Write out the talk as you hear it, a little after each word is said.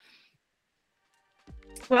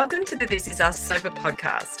Welcome to the This Is Us Sober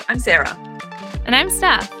podcast. I'm Sarah. And I'm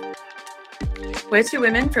Steph. We're two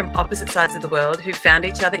women from opposite sides of the world who found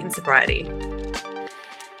each other in sobriety.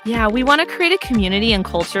 Yeah, we want to create a community and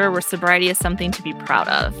culture where sobriety is something to be proud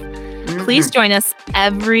of. Please join us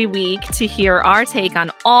every week to hear our take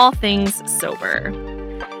on all things sober.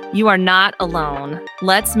 You are not alone.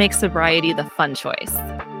 Let's make sobriety the fun choice.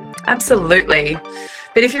 Absolutely.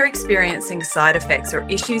 But if you're experiencing side effects or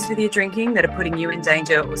issues with your drinking that are putting you in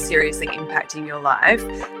danger or seriously impacting your life,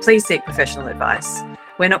 please seek professional advice.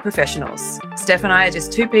 We're not professionals. Steph and I are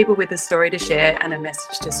just two people with a story to share and a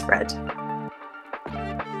message to spread.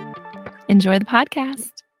 Enjoy the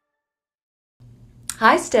podcast.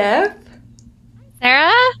 Hi, Steph.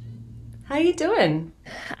 Sarah? How you doing?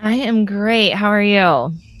 I am great. How are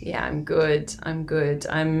you? Yeah, I'm good. I'm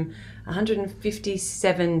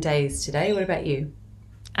 157 days today. What about you?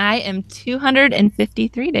 I am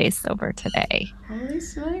 253 days sober today. Holy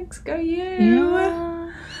smokes, go you.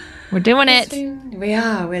 Yeah. We're doing it. We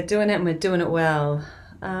are. We're doing it and we're doing it well.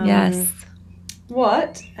 Yes.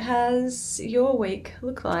 What has your week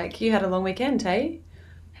looked like? You had a long weekend, hey?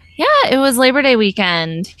 Yeah, it was Labor Day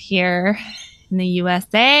weekend here in the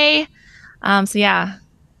USA. So yeah,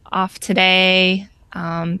 off today.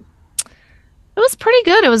 It was pretty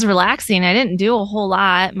good. It was relaxing. I didn't do a whole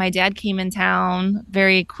lot. My dad came in town,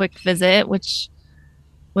 very quick visit, which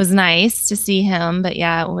was nice to see him. But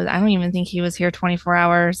yeah, I don't even think he was here 24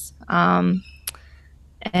 hours. And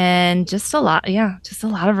just a lot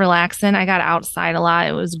of relaxing. I got outside a lot.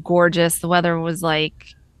 It was gorgeous. The weather was like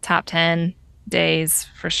top 10 days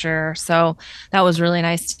for sure. So that was really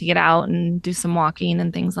nice to get out and do some walking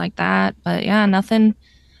and things like that. But yeah, nothing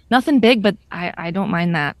big, but I don't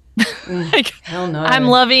mind that. Hell no. I'm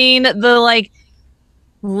loving the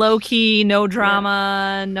low key, no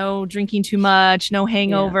drama, no drinking too much, no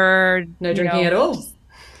hangover, no drinking at all.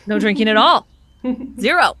 No drinking at all.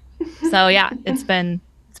 Zero. So yeah, it's been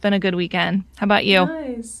a good weekend. How about you?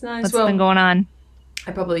 Nice. What's been going on?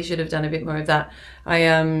 I probably should have done a bit more of that. I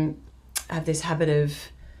have this habit of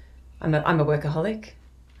I'm a workaholic.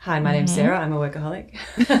 Hi, my name's Sarah. I'm a workaholic.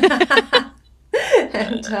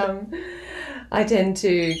 And I tend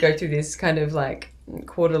to go through this kind of like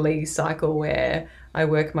quarterly cycle where I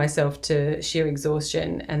work myself to sheer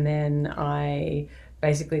exhaustion and then I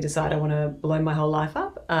basically decide I want to blow my whole life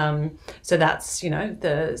up. So that's,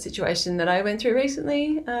 the situation that I went through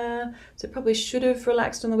recently. So probably should have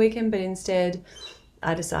relaxed on the weekend, but instead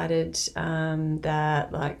I decided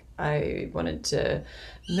that I wanted to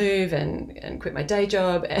move and quit my day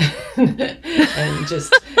job and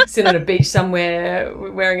just sit on a beach somewhere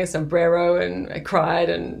wearing a sombrero, and I cried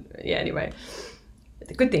anyway.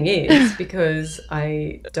 The good thing is, because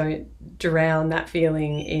I don't drown that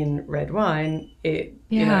feeling in red wine,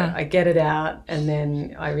 I get it out and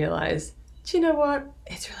then I realize, do you know what?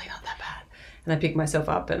 It's really not that bad. And I pick myself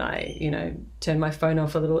up and I, turn my phone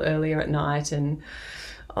off a little earlier at night and,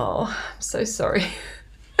 I'm so sorry.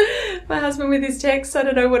 My husband with his text, I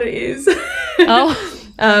don't know what it is.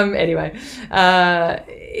 Anyway, I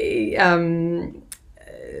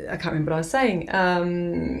can't remember what I was saying.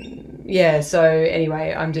 So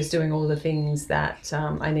anyway, I'm just doing all the things that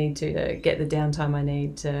I need to get the downtime I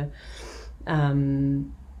need to,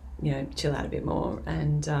 chill out a bit more.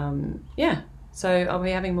 And so I'll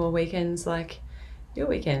be having more weekends like your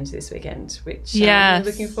weekend this weekend, which I'm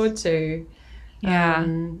looking forward to. Yeah.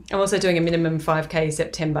 I'm also doing a minimum 5K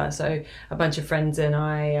September. So a bunch of friends and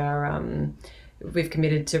I are, we've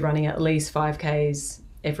committed to running at least 5Ks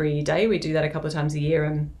every day. We do that a couple of times a year,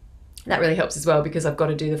 and that really helps as well because I've got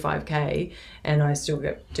to do the 5K and I still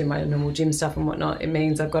do my normal gym stuff and whatnot. It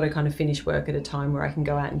means I've got to kind of finish work at a time where I can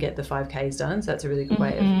go out and get the 5Ks done. So that's a really good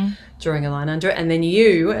way of drawing a line under it. And then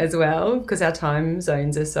you as well, because our time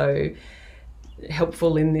zones are so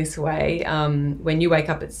helpful in this way. When you wake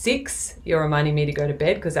up at 6, you're reminding me to go to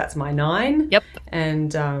bed because that's my 9. Yep.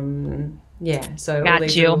 And so got all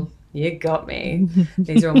these you. You got me.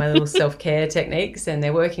 These are all my little self-care techniques and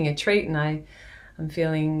they're working a treat, and I'm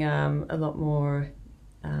feeling a lot more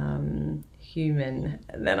human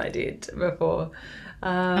than I did before.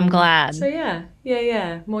 I'm glad. So yeah.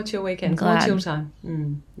 More chill weekends, more chill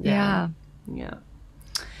time. Yeah.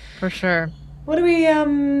 For sure. What are we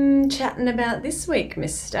chatting about this week,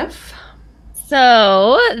 Miss Steph?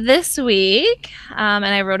 So this week, and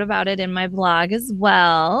I wrote about it in my blog as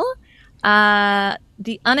well,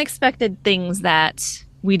 the unexpected things that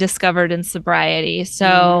we discovered in sobriety.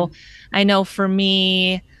 So I know for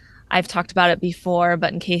me, I've talked about it before,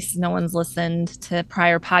 but in case no one's listened to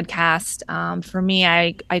prior podcast, for me,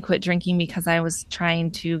 I quit drinking because I was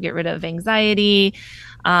trying to get rid of anxiety,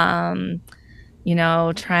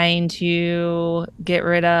 trying to get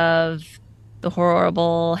rid of the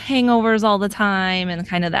horrible hangovers all the time and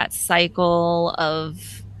kind of that cycle of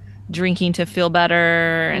drinking to feel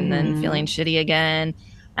better and then feeling Mm-hmm. shitty again.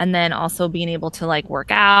 And then also being able to like work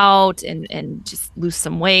out and just lose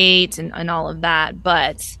some weight and all of that.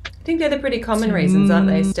 But I think they're the pretty common reasons, aren't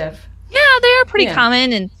they, mm, Steph? yeah, they are pretty Yeah.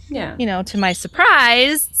 common. And, Yeah. to my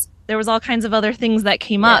surprise, there was all kinds of other things that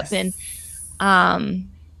came up. And Yes. um,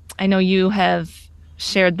 I know you have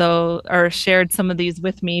shared some of these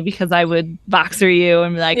with me because I would boxer you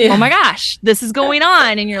and be like, oh Yeah. my gosh, this is going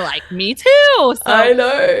on. And you're like, me too. So I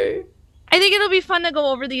know. I think it'll be fun to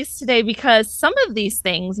go over these today because some of these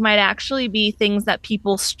things might actually be things that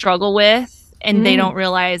people struggle with and they don't Mm.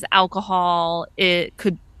 realize alcohol it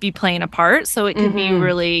could be playing a part. So it could be Mm-hmm.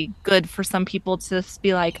 really good for some people to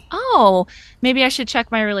be like, "Oh, maybe I should check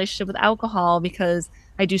my relationship with alcohol because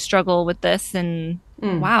I do struggle with this and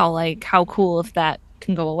Mm. wow, like how cool if that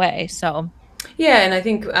can go away." So, Yeah, and I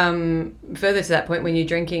think further to that point, when you're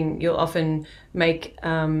drinking, you'll often make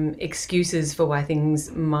excuses for why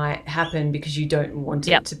things might happen because you don't want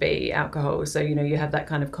yep. it to be alcohol. So, you have that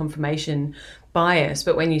kind of confirmation bias.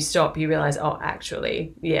 But when you stop, you realize, oh,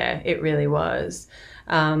 actually, yeah, it really was.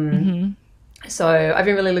 Um, Mhm. so I've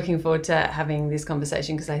been really looking forward to having this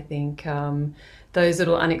conversation because I think those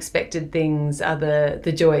little unexpected things are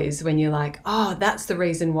the joys when you're like, oh, that's the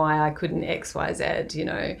reason why I couldn't X, Y, Z.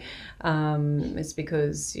 It's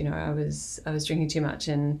because I was drinking too much,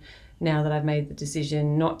 and now that I've made the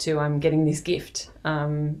decision not to, I'm getting this gift,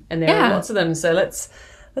 and there are Yeah. lots of them. So let's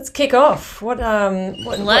kick off. What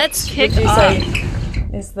Let's would kick you off.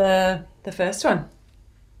 say is the first one?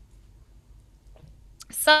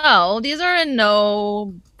 So these are in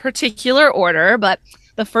no particular order, but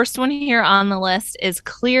the first one here on the list is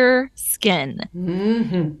clear skin.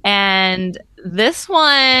 Mm-hmm. And this one,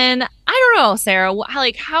 I don't know, Sarah,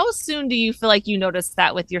 like how soon do you feel like you noticed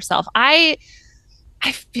that with yourself? I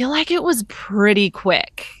feel like it was pretty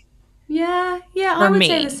quick Yeah, I for would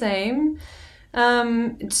say the me. same.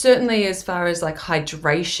 Certainly as far as like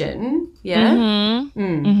hydration, yeah. Mm-hmm.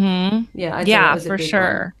 Mm, Mm-hmm. yeah, I'd say that Yeah, was a for big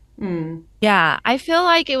one. sure. Mm, Yeah, I feel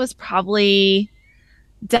like it was probably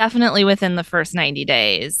definitely within the first 90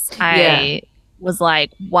 days, yeah. I was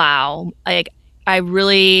like, wow, like I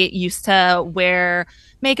really used to wear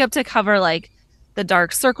makeup to cover like the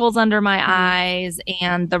dark circles under my Mm, eyes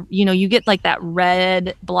and you get like that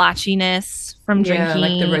red blotchiness from yeah,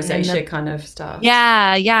 like the drinking and rosacea kind of stuff.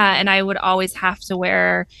 yeah, yeah. Yeah. And I would always have to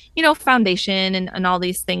wear, foundation and all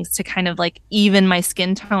these things to kind of like even my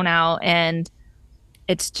skin tone out. And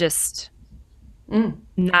it's just Mm,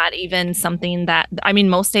 not even something that I mean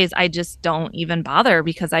most days I just don't even bother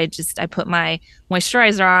because I put my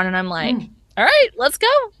moisturizer on and I'm like, mm. all right, let's go.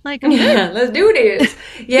 Like I'm good. Yeah, let's do this.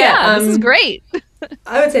 Yeah, Yeah, this is great.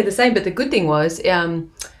 I would say the same, but the good thing was,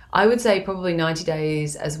 I would say probably 90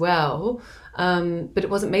 days as well. But it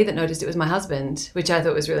wasn't me that noticed, it was my husband, which I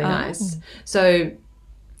thought was really nice. Oh. So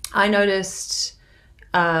I noticed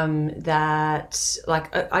that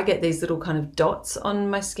like I get these little kind of dots on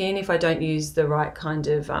my skin if I don't use the right kind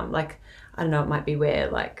of like I don't know, it might be where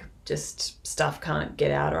like just stuff can't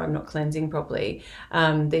get out or I'm not cleansing properly.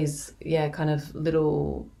 These kind of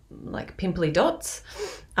little like pimply dots.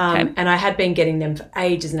 Okay. And I had been getting them for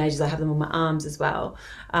ages and ages. I have them on my arms as well.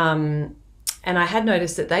 And I had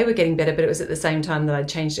noticed that they were getting better, but it was at the same time that I'd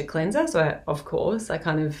changed a cleanser. So of course I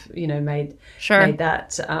kind of, Sure. made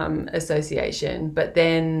that association. But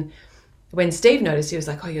then when Steve noticed, he was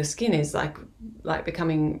like, "Oh, your skin is like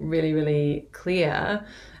becoming really, really clear."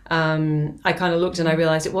 I kind of looked and I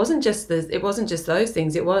realized it wasn't just those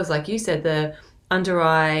things. It was like you said, the under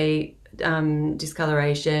eye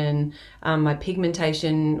discoloration. My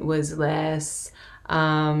pigmentation was less.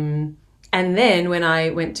 And then when I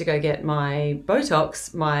went to go get my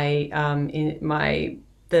Botox,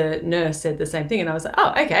 the nurse said the same thing, and I was like,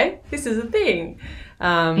 "Oh, okay, this is a thing."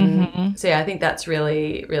 Hmm. So yeah, I think that's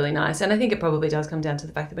really, really nice, and I think it probably does come down to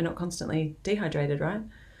the fact that we're not constantly dehydrated, right?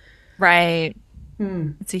 Right.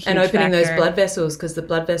 Mm. It's a And huge opening those factor. blood vessels, because the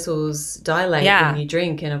blood vessels dilate when Yeah. you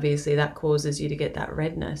drink, and obviously that causes you to get that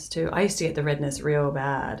redness too. I used to get the redness real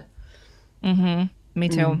bad. Me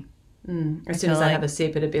too. As I soon feel as I have like a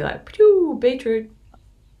sip, it'd be like, "Pew, beetroot."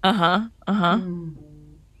 uh-huh. Uh-huh.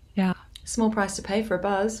 Yeah. Small price to pay for a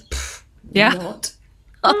buzz. Pfft, Yeah. not.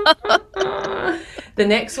 The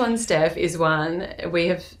next one, Steph, is one we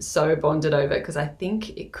have so bonded over because I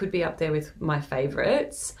think it could be up there with my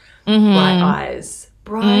favorites. Bright Hmm. eyes.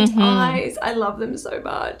 Bright Hmm. eyes. I love them so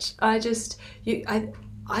much. I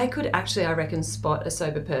could actually, I reckon, spot a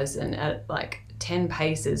sober person at like 10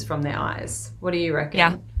 paces from their eyes. What do you Yeah.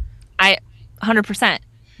 reckon? I 100%.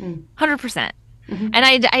 Mm. 100%. Mm-hmm. And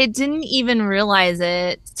I didn't even realize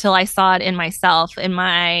it till I saw it in myself, in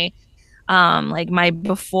my like my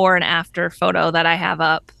before and after photo that I have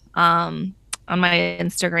up on my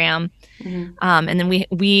Instagram. Mm-hmm. And then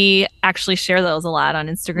we actually share those a lot on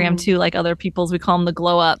Instagram Mm. too, like other people's. We call them the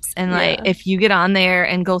glow ups. And like Yeah. if you get on there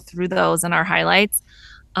and go through those and our highlights,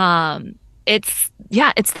 um, it's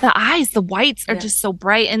the eyes. The whites are Yeah. just so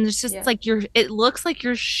bright, and it's just Yeah. like it looks like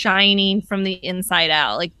you're shining from the inside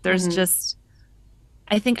out. Like there's Mm-hmm. just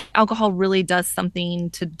I think alcohol really does something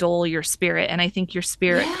to dull your spirit, and I think your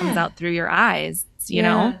spirit comes Yeah. out through your eyes, you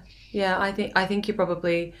know? Yeah. Yeah. I think you're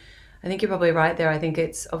probably right there. I think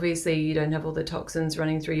it's obviously you don't have all the toxins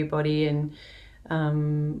running through your body and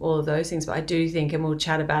all of those things, but I do think, and we'll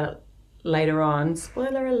chat about it later on.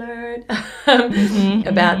 Spoiler alert. Mm-hmm,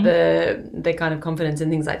 About mm-hmm. the kind of confidence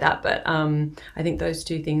and things like that. But I think those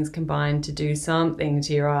two things combine to do something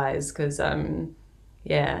to your eyes because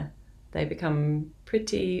yeah, they become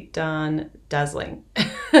pretty darn dazzling.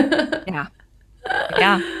 Yeah.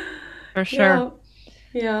 Yeah, for sure.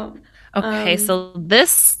 Yeah, yeah, Okay, um, so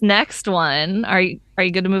this next one, are you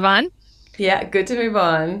good to move on? yeah. Good to move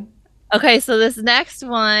on. Okay, so this next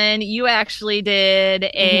one, you actually did Hmm.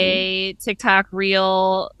 a TikTok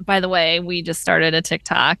reel. By the way, we just started a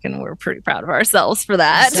TikTok and we're pretty proud of ourselves for I'm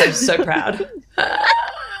that. so proud.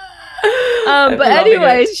 But I'm loving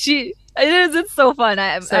anyway, it. it's so fun.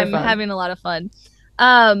 So I'm fun. having a lot of fun.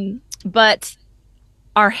 But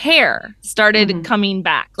our hair started Hmm. coming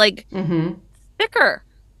back, like Hmm. thicker.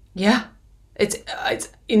 Yeah, it's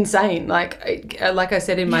insane. Like I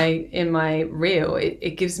said in my reel,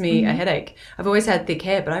 it gives me a Hmm. headache. I've always had thick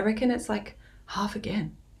hair, but I reckon it's like half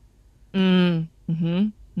again. Mm, hmm.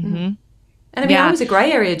 Mm. Hmm. And I mean, I Yeah. was a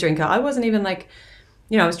grey area drinker. I wasn't even like,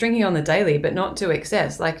 I was drinking on the daily, but not to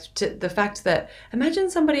excess. The fact that imagine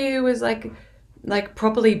somebody who was like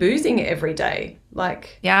properly boozing every day.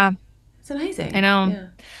 Like Yeah. it's I amazing. know. Yeah.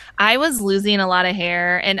 I was losing a lot of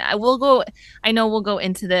hair, and I know we'll go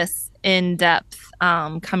into this in depth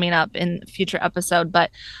coming up in future episode,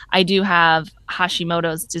 but I do have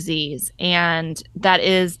Hashimoto's disease, and that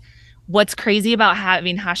is what's crazy about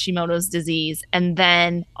having Hashimoto's disease and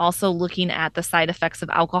then also looking at the side effects of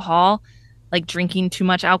alcohol, like drinking too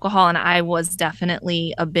much alcohol. And I was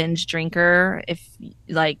definitely a binge drinker. If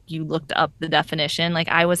like you looked up the definition, like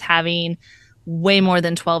I was having way more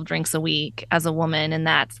than 12 drinks a week as a woman, and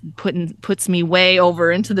that puts me way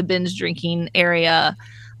over into the binge drinking area.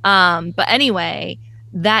 But anyway,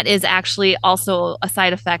 that is actually also a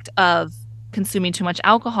side effect of consuming too much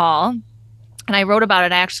alcohol, and I wrote about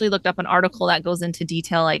it. I actually looked up an article that goes into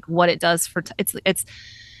detail like what it does for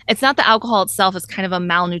it's not the alcohol itself, it's kind of a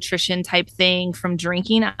malnutrition type thing from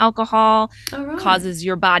drinking alcohol, All right. causes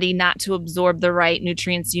your body not to absorb the right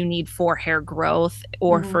nutrients you need for hair growth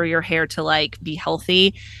or Mm-hmm. for your hair to like be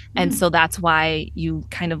healthy. And Mm. so that's why you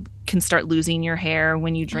kind of can start losing your hair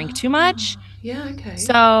when you drink too much. Ah, yeah. Okay.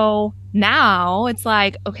 So now it's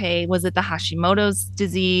like, okay, was it the Hashimoto's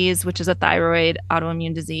disease, which is a thyroid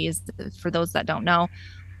autoimmune disease, for those that don't know?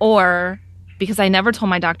 Or because I never told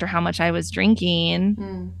my doctor how much I was drinking,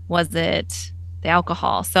 Mm. was it the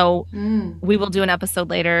alcohol? So Mm. we will do an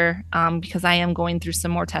episode later because I am going through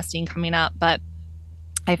some more testing coming up, but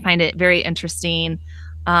I find it very interesting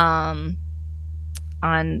um,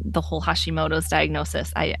 on the whole Hashimoto's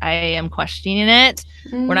diagnosis. I am questioning it.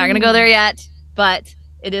 We're not going to go Mm. there yet, but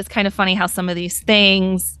it is kind of funny how some of these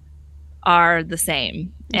things are the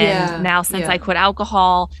same. And Yeah. now, since I Yeah. quit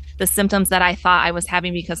alcohol, the symptoms that I thought I was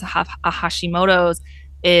having because of a Hashimoto's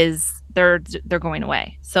is they're going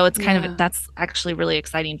away. So it's kind of Yeah. that's actually really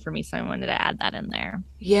exciting for me. So I wanted to add that in there.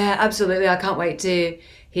 Yeah, absolutely. I can't wait to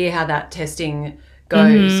hear how that testing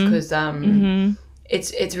goes Mm-hmm. because Mm-hmm.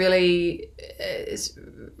 it's really it's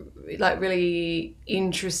like really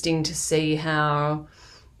interesting to see how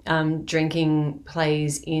drinking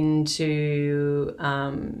plays into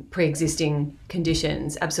pre-existing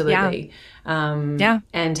conditions. Yeah. Absolutely, Yeah.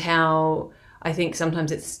 and how I think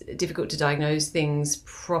sometimes it's difficult to diagnose things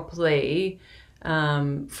properly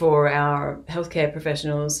for our healthcare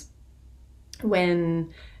professionals when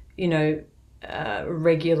you know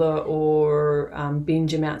regular or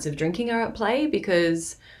binge amounts of drinking are at play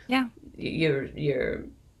because Yeah. you're you're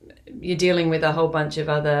dealing with a whole bunch of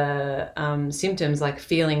other symptoms like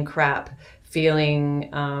feeling crap, feeling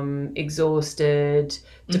exhausted,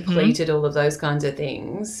 Mm-hmm. depleted, all of those kinds of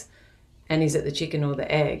things. And is it the chicken or the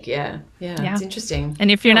egg? Yeah, yeah, it's Yeah. interesting. And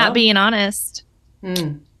if you're Oh not well. being honest,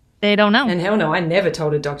 Mm. they don't know. And hell no, I never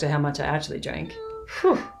told a doctor how much I actually drank.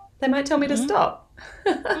 Whew, they might tell me to Mm-hmm. stop.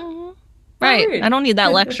 Mm-hmm. How Right. I rude. don't need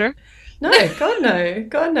that lecture. No, God no,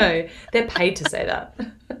 God no. They're paid to say that.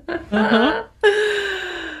 Uh-huh.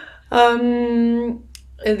 um,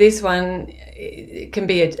 this one it can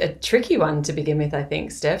be a tricky one to begin with, I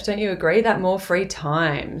think, Steph. Don't you agree? That more free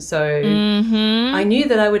time. So I Mm-hmm. knew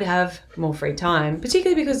that I would have more free time,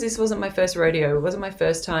 particularly because this wasn't my first rodeo. It wasn't my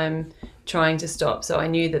first time trying to stop. So I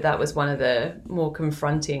knew that that was one of the more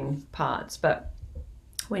confronting parts. But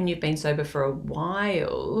when you've been sober for a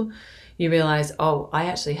while, you realize, oh, I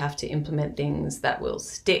actually have to implement things that will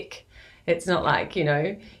stick. It's not like,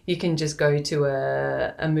 you can just go to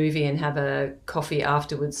a movie and have a coffee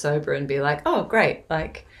afterwards sober and be like, oh, great.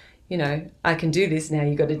 Like, I can do this now.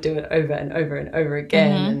 You got to do it over and over and over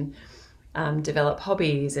again. Mm-hmm. And develop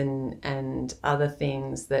hobbies and other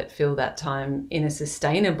things that fill that time in a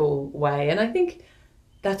sustainable way. And I think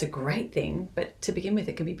that's a great thing, but to begin with,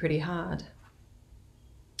 it can be pretty hard.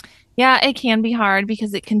 Yeah, it can be hard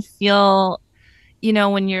because it can feel,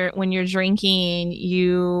 when you're drinking,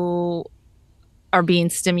 you are being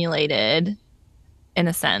stimulated in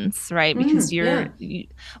a sense, right? Because Yeah.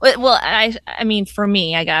 well, I mean, for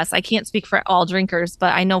me, I guess I can't speak for all drinkers,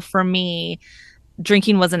 but I know for me,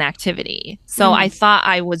 drinking was an activity. So I Mm. thought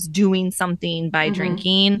I was doing something by Mm-hmm.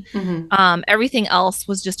 drinking. Mm-hmm. Everything else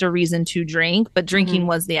was just a reason to drink, but drinking Mm-hmm.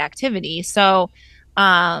 was the activity. So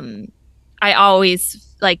um, I always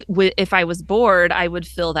like if I was bored, I would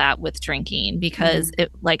fill that with drinking because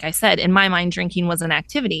Mm-hmm. like I said, in my mind, drinking was an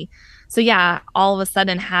activity. So yeah, all of a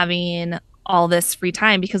sudden having all this free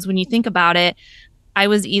time, because when you think about it, I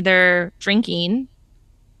was either drinking,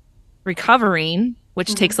 recovering,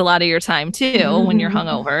 which takes a lot of your time too when you're Mm-hmm.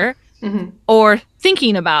 hungover, Mm-hmm. or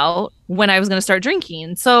thinking about when I was going to start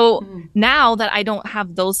drinking. So Mm-hmm. now that I don't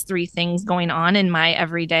have those three things going on in my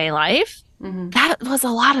everyday life, Mm-hmm. that was a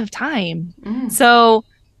lot of time. Mm-hmm. So,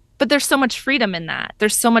 but there's so much freedom in that.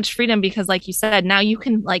 There's so much freedom because, like you said, now you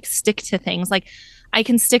can like stick to things. Like I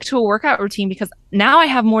can stick to a workout routine because now I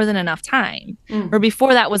have more than enough time. Or Mm.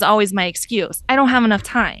 before that was always my excuse. I don't have enough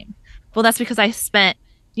time. Well, that's because I spent,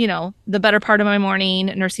 the better part of my morning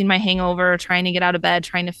nursing my hangover, trying to get out of bed,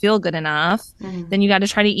 trying to feel good enough. Mm. Then you got to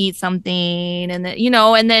try to eat something. And then,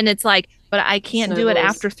 and then it's like, but I can't do it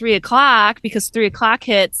Snowballs. after 3 o'clock because 3 o'clock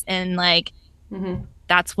hits and like Mm-hmm.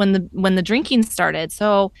 that's when the drinking started.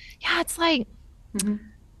 So yeah, it's like,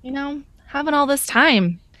 Mm-hmm. having all this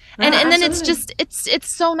time. And then it's Absolutely. just it's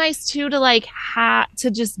so nice too to like to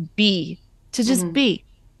just be, to just Mm-hmm. be,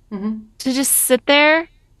 Mm-hmm. to just sit there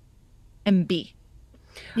and be,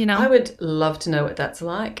 you I know. would love to know what that's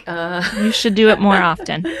like. You should do it more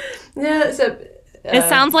often. Yeah, so It uh,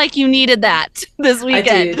 sounds like you needed that this I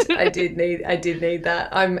weekend. did. I did need that.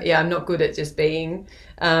 I'm not good at just being.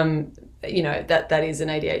 That is an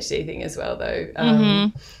ADHD thing as well, though.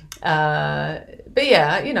 Mm-hmm. Uh, but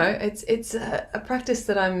yeah, it's a practice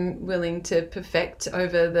that I'm willing to perfect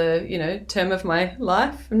over the term of my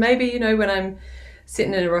life, and maybe when I'm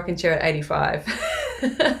sitting in a rocking chair at 85,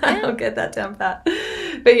 Yeah. I'll get that down pat.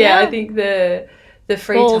 But yeah, I Yeah. think the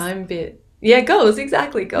free Goals. time bit. Yeah, goals,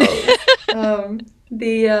 exactly, goals.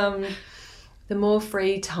 The the more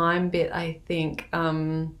free time bit, I think,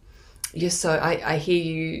 I hear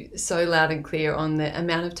you so loud and clear on the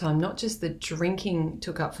amount of time, not just the drinking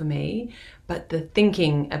took up for me, but the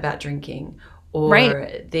thinking about drinking, Right. or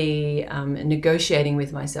the negotiating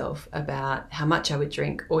with myself about how much I would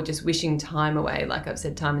drink, or just wishing time away. Like I've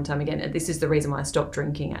said time and time again, and this is the reason why I stopped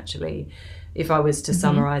drinking, actually. If I was to Mm-hmm.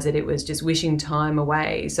 summarize it, it was just wishing time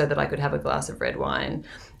away so that I could have a glass of red wine.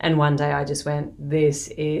 And one day I just went, this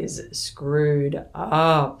is screwed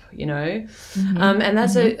up. Mm-hmm. And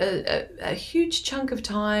that's Mm-hmm. a huge chunk of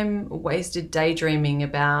time wasted daydreaming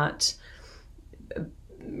about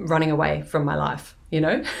running away from my life. Yeah.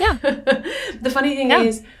 The funny thing Yeah.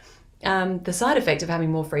 is, the side effect of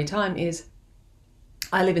having more free time is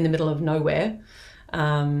I live in the middle of nowhere.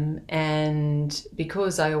 And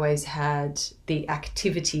because I always had the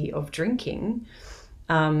activity of drinking,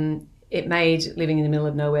 it made living in the middle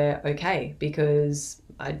of nowhere okay, because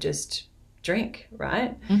I just drink,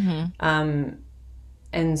 right? Mm-hmm. Um,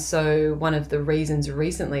 and so one of the reasons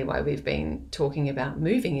recently why we've been talking about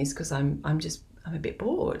moving is because I'm a bit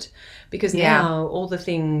bored, because Yeah. now all the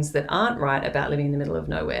things that aren't right about living in the middle of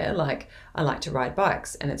nowhere, like I like to ride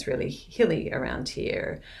bikes and it's really hilly around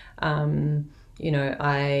here. I'm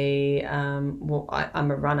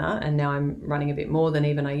a runner, and now I'm running a bit more than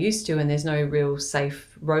even I used to, and there's no real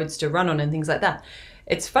safe roads to run on and things like that.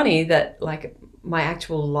 It's funny that like my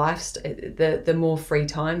actual lifestyle, the more free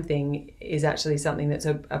time thing is actually something that's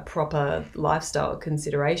a proper lifestyle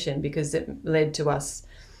consideration, because it led to us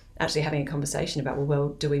actually having a conversation about, well,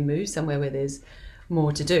 do we move somewhere where there's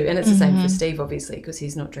more to do. And it's the same for Mm-hmm. Steve, obviously, because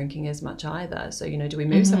he's not drinking as much either. So, do we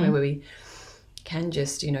move somewhere Mm-hmm. where we can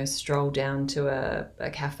just, stroll down to a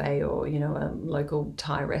cafe or, a local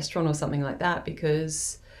Thai restaurant or something like that,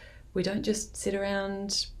 because we don't just sit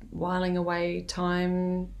around whiling away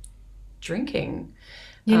time drinking.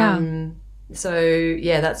 Yeah. Um, so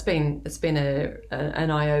yeah, it's been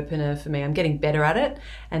an eye opener for me. I'm getting better at it,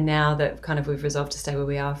 and now that kind of we've resolved to stay where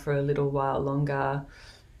we are for a little while longer,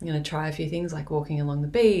 I'm going to try a few things like walking along the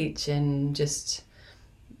beach and just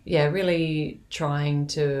really trying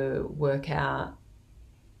to work out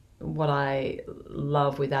what I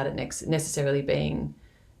love without it necessarily being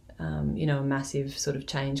a massive sort of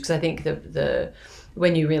change. Because I think the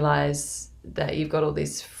when you realize that you've got all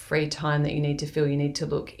this free time that you need to fill, you need to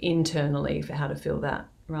look internally for how to fill that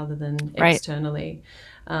rather than Right. externally.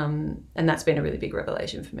 And that's been a really big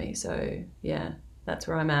revelation for me. So yeah, that's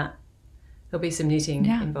where I'm at. There'll be some knitting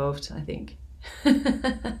Yeah. involved, I think.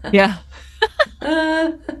 Yeah.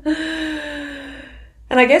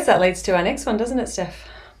 And I guess that leads to our next one, doesn't it, Steph?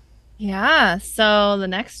 Yeah. So the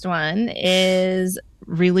next one is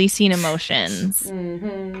releasing emotions.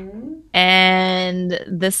 Mm-hmm. And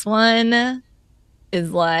this one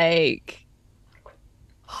is like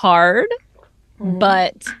hard, Mm-hmm.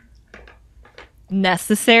 but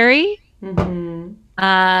necessary. Mm-hmm.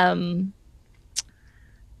 Um,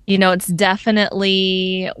 it's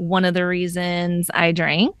definitely one of the reasons I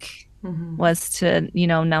drank Mm-hmm. was to,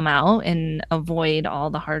 numb out and avoid all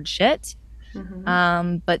the hard shit.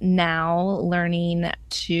 Mm-hmm. But now learning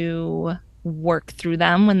to work through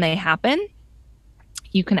them when they happen,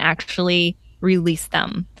 you can actually release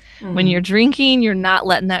them. When Mm-hmm. you're drinking, you're not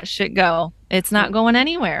letting that shit go. It's not Nope. going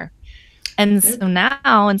anywhere. And Nope. so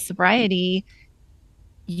now in sobriety,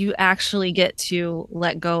 you actually get to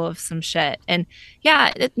let go of some shit. And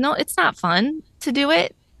yeah, no, it's not fun to do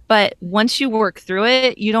it, but once you work through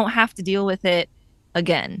it, you don't have to deal with it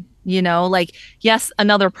again. Like, yes,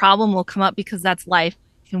 another problem will come up because that's life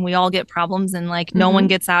and we all get problems, and like no one Mm-hmm.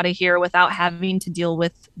 gets out of here without having to deal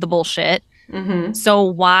with the bullshit. Mm-hmm. So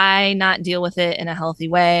why not deal with it in a healthy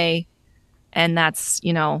way? And that's,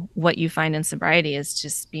 what you find in sobriety is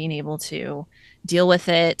just being able to deal with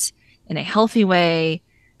it in a healthy way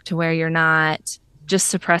to where you're not just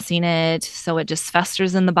suppressing it. So it just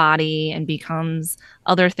festers in the body and becomes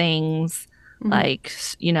other things. Mm-hmm. Like,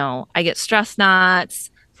 I get stress knots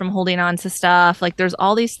from holding on to stuff. Like, there's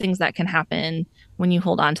all these things that can happen when you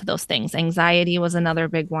hold on to those things. Anxiety was another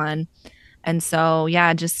big one. And so,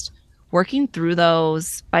 yeah, just working through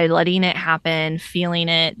those by letting it happen, feeling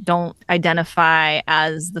it, don't identify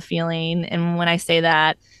as the feeling. And when I say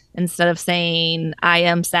that, instead of saying, I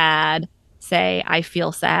am sad, say, I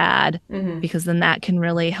feel sad, Mm-hmm. because then that can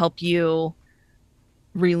really help you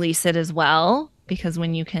release it as well. Because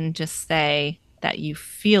when you can just say that you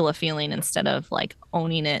feel a feeling instead of like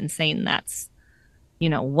owning it and saying that's,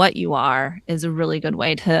 what you are, is a really good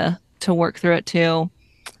way to work through it too.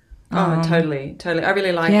 Oh, Um, totally, totally. I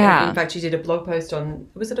really like it. In yeah. fact, you did a blog post on,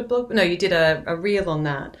 was it a blog? No, you did a reel on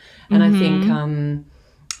that. And I think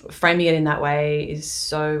Mm-hmm. framing it in that way is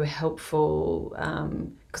so helpful,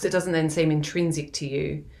 because it doesn't then seem intrinsic to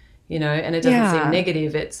you, and it doesn't seem Yeah.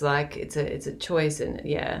 negative. It's like it's a choice, and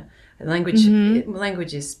yeah, language Mm-hmm.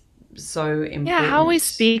 language is so Yeah, how we important.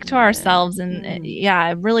 speak to Yeah. ourselves, and Mm. yeah,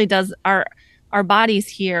 it really does. Our bodies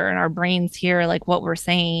hear and our brains hear like what we're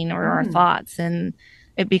saying or our Mm. thoughts, and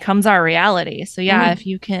it becomes our reality. So yeah, Mm. if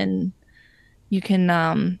you can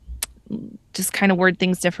just kind of word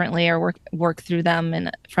things differently or work through them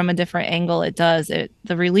and from a different angle, it does it.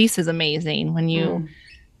 The release is amazing when you Mm.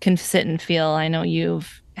 can sit and feel. I know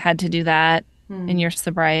you've had to do that in Mm. your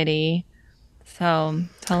sobriety. So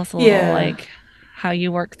tell us a little Yeah. like how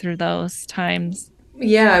you work through those times.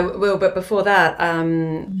 Yeah, I will. But before that,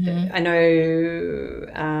 Hmm. I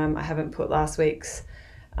know I haven't put last week's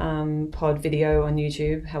pod video on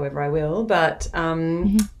YouTube. However, I will. But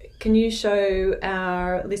Hmm. can you show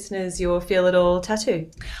our listeners your Feel It All tattoo?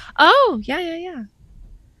 Oh, yeah, yeah, yeah.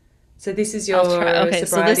 So this is I'll try. your Okay, so this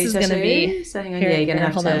sobriety is gonna be tattoo. So hang on. Yeah, you're here. gonna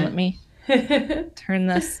have Hold on, let me to. turn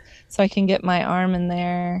this so I can get my arm in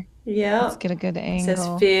there. Yeah. Let's get a good It says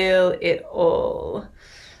angle. Feel It All.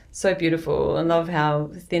 So beautiful. I love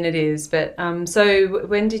how thin it is. But so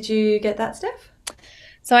when did you get that, Steph?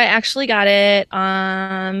 So I actually got it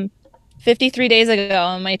 53 days ago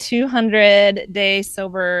on my 200-day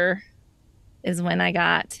sober is when I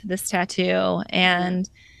got this tattoo. Yeah. And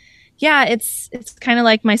yeah, it's kind of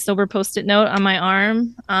like my sober post-it note on my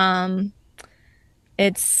arm.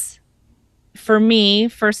 It's for me,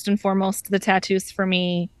 first and foremost, the tattoos for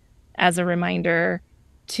me as a reminder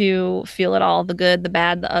to feel it all, the good, the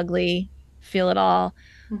bad, the ugly. feel it all.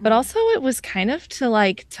 But Mm-hmm. also it was kind of to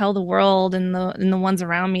like tell the world and the ones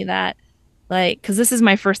around me that like because this is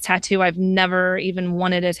my first tattoo. I've never even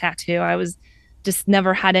wanted a tattoo. I was just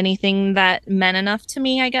never had anything that meant enough to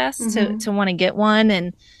me, I guess, Mm-hmm. to want to get one.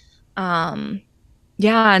 And um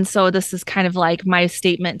yeah, and so this is kind of like my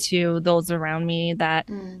statement to those around me that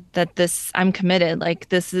Mm. this I'm committed. Like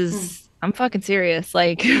this Mm. is I'm fucking serious.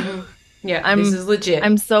 Like Mm-hmm. Yeah, this I'm is legit.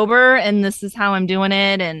 I'm sober and this is how I'm doing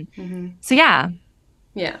it. And Mm-hmm. so yeah,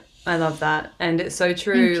 Yeah, I love that. And it's so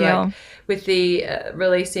true. thank Like you. with the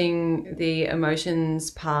releasing the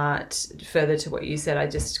emotions part, further to what you said, I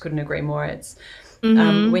just couldn't agree more. It's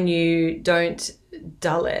Mm-hmm. when you don't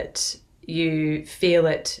dull it, you feel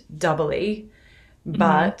it doubly, Mm-hmm.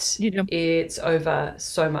 but You do. it's over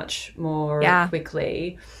so much more Yeah.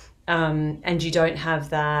 quickly. And you don't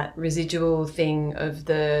have that residual thing of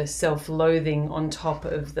the self loathing on top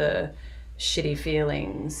of the shitty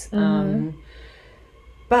feelings. Mm-hmm.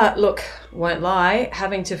 But look, won't lie,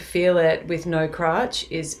 having to feel it with no crutch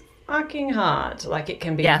is fucking hard. Like it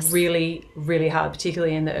can be Yes. really, really hard,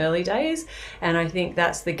 particularly in the early days. And I think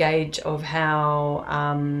that's the gauge of how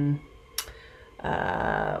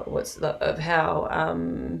of how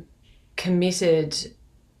committed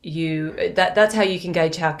that's how you can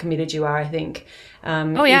gauge how committed you are. I think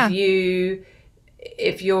Oh if yeah.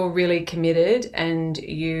 you're really committed and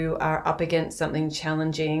you are up against something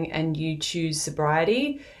challenging and you choose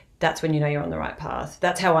sobriety, that's when you know you're on the right path.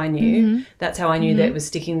 That's how I knew. Mm-hmm. That's how I knew that Mm-hmm. it was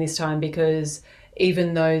sticking this time, because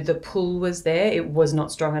even though the pull was there, it was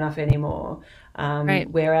not strong enough anymore. Right.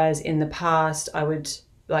 Whereas in the past, I would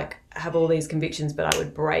like have all these convictions, but I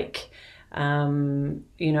would break,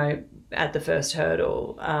 you know, at the first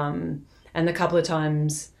hurdle. And the couple of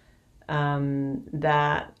times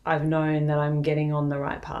that I've known that I'm getting on the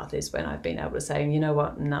right path is when I've been able to say, you know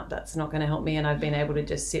what, no, that's not going to help me. And I've been able to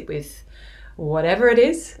just sit with whatever it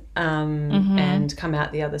is Mm-hmm. and come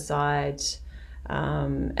out the other side.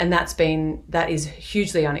 And that is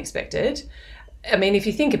hugely unexpected. I mean, if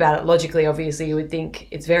you think about it logically, obviously you would think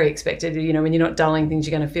it's very expected. You know, when you're not dulling things,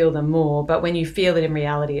 you're going to feel them more. But when you feel it in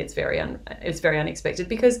reality, it's very unexpected,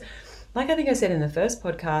 because, like I think I said in the first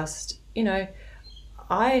podcast, you know,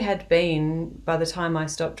 I had been, by the time I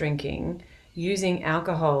stopped drinking, using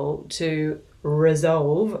alcohol to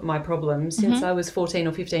resolve my problems since Mm-hmm. I was 14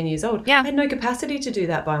 or 15 years old. I Yeah. had no capacity to do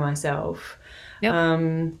that by myself. Yep.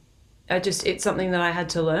 It's something that I had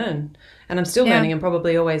to learn, and I'm still Yeah. learning and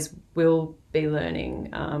probably always will be learning.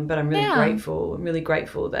 But I'm really Yeah. grateful. I'm really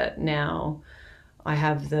grateful that now I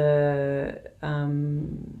have the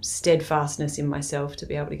steadfastness in myself to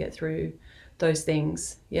be able to get through those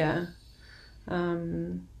things. Yeah.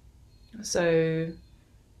 Um, so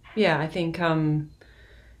yeah, I think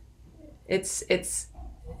it's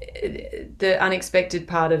the unexpected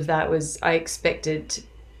part of that was I expected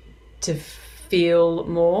to feel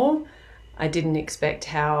more. I didn't expect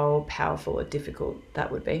how powerful or difficult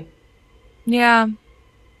that would be. Yeah.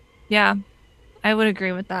 Yeah. I would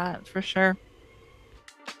agree with that for sure.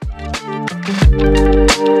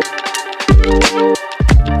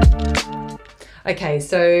 Okay,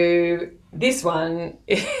 so this one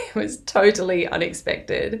it was totally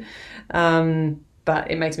unexpected, but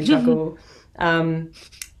it makes me chuckle. Um,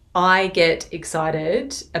 I get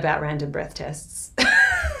excited about random breath tests.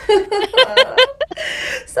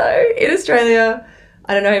 So in Australia,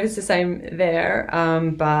 I don't know if it's the same there,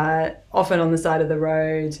 but often on the side of the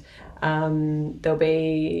road, there'll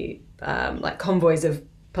be like convoys of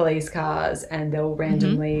police cars, and they'll Mm-hmm.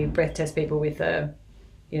 randomly breath test people with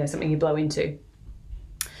something you blow into.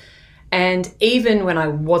 And even when I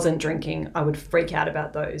wasn't drinking, I would freak out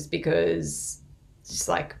about those, because just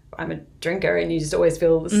like I'm a drinker and you just always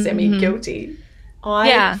feel semi Mm-hmm. guilty. I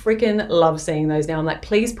Yeah. freaking love seeing those now. I'm like,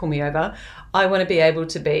 please pull me over. I want to be able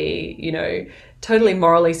to be, totally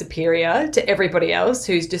morally superior to everybody else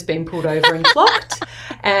who's just been pulled over and clocked.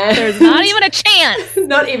 And There's not even a chance.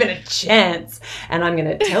 not even a chance. And I'm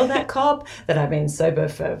going to tell that cop that I've been sober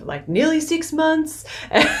for like nearly 6 months.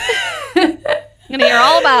 I'm gonna hear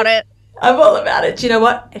all about it. I'm all about it. Do you know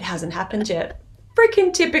what? It hasn't happened yet.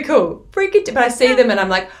 Freaking typical. But I see Yeah. them and I'm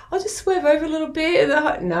like, I'll just swerve over a little bit.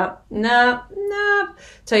 No, no, no.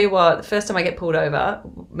 Tell you what, the first time I get pulled over,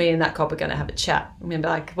 me and that cop are going to have a chat. I'm going to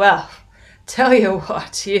be like, well, tell you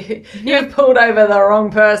what, you've pulled over the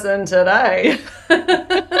wrong person today.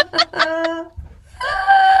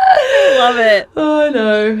 I love it. Oh,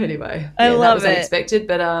 no. Anyway, I yeah, that love was it. unexpected.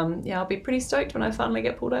 But yeah, I'll be pretty stoked when I finally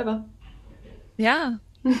get pulled over. Yeah.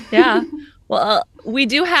 Yeah. Well, we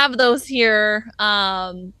do have those here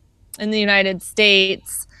in the United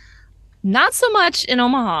States. Not so much in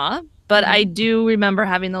Omaha, but I Mm-hmm. do remember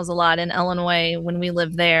having those a lot in Illinois when we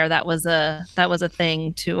lived there. That was a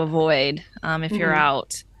thing to avoid if you're Mm-hmm.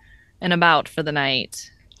 out and about for the night.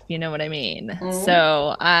 You know what I mean? Mm-hmm.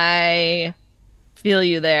 So I feel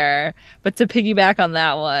you there. But to piggyback on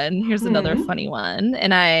that one, here's another Mm-hmm. funny one.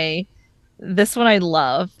 This one I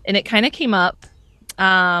love, and it kind of came up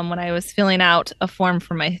when I was filling out a form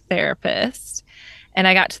for my therapist. And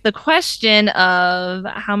I got to the question of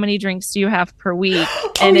how many drinks do you have per week?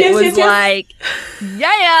 Oh, And it yes, was yes, yes. like, yeah,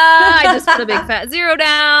 I just put a big fat zero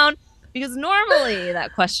down because normally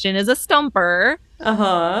that question is a stumper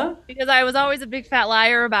Uh-huh. because I was always a big fat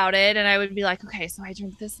liar about it. And I would be like, okay, so I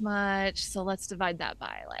drink this much. So let's divide that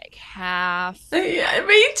by like half. Yeah,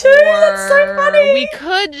 me too. That's so Or we funny.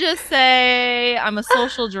 could just say I'm a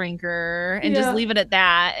social drinker and just Yeah. leave it at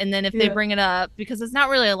that. And then if they Yeah. bring it up, because it's not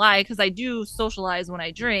really a lie, because I do socialize when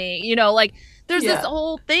I drink, like there's this Yeah.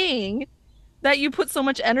 whole thing that you put so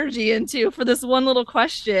much energy into for this one little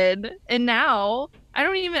question. And now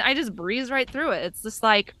I just breeze right through it. It's just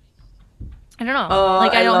like, I don't know. Oh,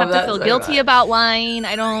 Like I I don't love have to that feel so guilty much. about lying.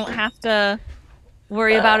 I don't have to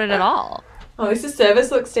worry about it at all. Oh, this is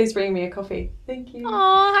service. Look, Steve's bringing me a coffee. Thank you.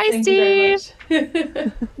 Oh, hi, Thank you very Steve. much.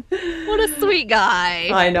 What a sweet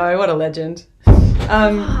guy. I know, what a legend.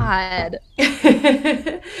 Um, God.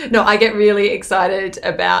 no, I get really excited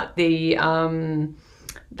about the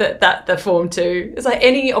form too. It's like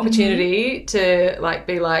any Hmm. opportunity to like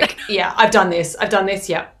be like, yeah, I've done this. I've done this.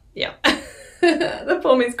 Yeah, yeah. The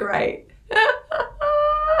form is great.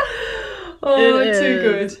 It Oh, too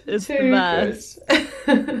good. is. It's the Too best.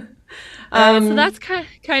 good. All right, so um, that's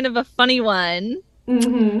kind of a funny one.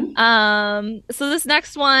 mhm, So this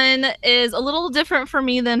next one is a little different for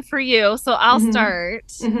me than for you. So I'll mhm, start.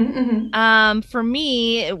 mhm, For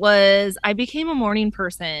me, I became a morning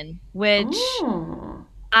person, which mhm.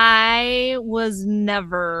 I was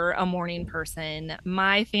never a morning person.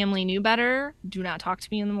 My family knew better. Do not talk to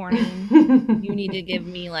me in the morning. You need to give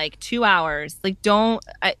me like 2 hours. Like don't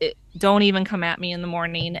even come at me in the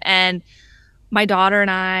morning. And my daughter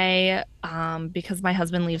and I, because my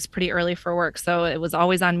husband leaves pretty early for work, so it was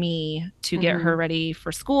always on me to get her Mhm. ready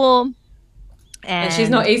for school. And she's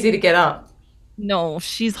not And easy to get up. no,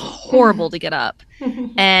 she's horrible to get up.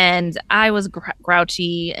 And I was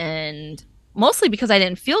grouchy, and mostly because I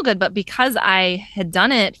didn't feel good, but because I had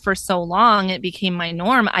done it for so long, it became my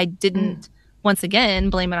norm. I Mm. didn't, once again,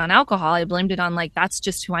 blame it on alcohol. I blamed it on like, that's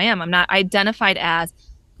just who I am. I'm not identified as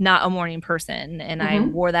not a morning person. And I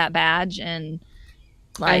Mhm. wore that badge and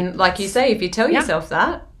like, And like you say, if you tell yeah, yourself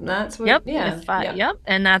that, that's what. yep. Yeah, yeah. Yep.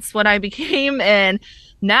 And that's what I became. And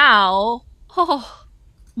now, oh,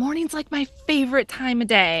 morning's like my favorite time of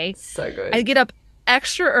day. So I good. get up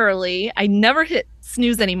extra early. I never hit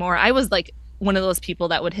snooze anymore. I was like one of those people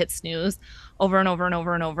that would hit snooze over and over and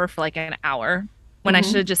over and over for like an hour when I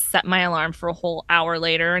should Mhm. have just set my alarm for a whole hour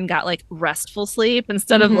later and got like restful sleep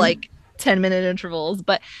instead of Mhm. like 10-minute intervals.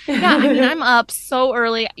 But yeah, I mean, I'm up so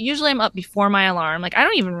early. Usually I'm up before my alarm. Like, I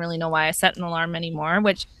don't even really know why I set an alarm anymore,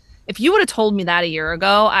 which if you would have told me that a year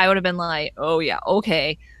ago, I would have been like, oh, yeah,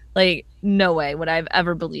 okay. Like, no way would I've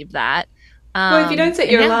ever believed that. Well, if you don't set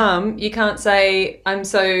And your yeah, alarm, you can't say I'm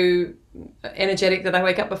so energetic that I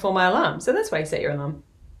wake up before my alarm. So that's why you set your alarm.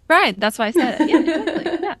 right. That's why I said it. Yeah,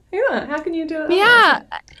 exactly. Yeah. Yeah. How can you do it otherwise? Yeah.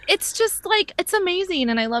 Yeah. It's just like, it's amazing.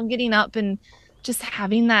 And I love getting up and just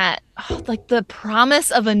having that, like the promise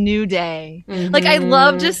of a new day. Like I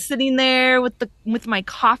love Mhm. just sitting there with my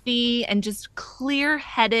coffee and just clear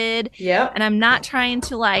headed. Yep. And I'm not trying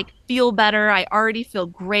to like feel better. I already feel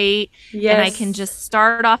great. And I can Yes. just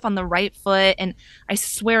start off on the right foot. And I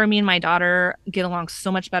swear me and my daughter get along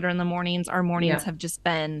so much better in the mornings. Our mornings Yeah. have just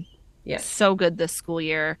been Yeah. so good this school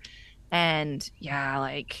year. And yeah,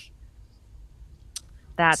 like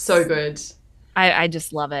So that's good. I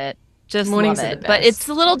just love it. Just love Mornings are the it. But it's best.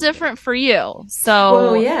 a little different for you.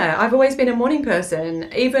 Well, So, yeah, I've always been a morning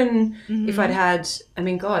person. Even if I'd mhm, had, I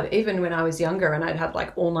mean, God, even when I was younger and I'd have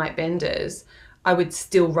like all night benders, I would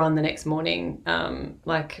still run the next morning.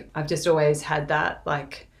 Like I've just always had that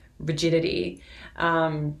like rigidity.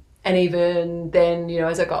 And even then,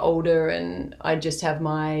 as I got older and I'd just have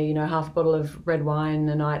my, half a bottle of red wine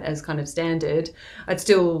a night as kind of standard, I'd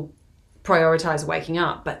still prioritize waking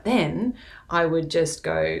up. But then I would just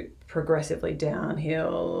go progressively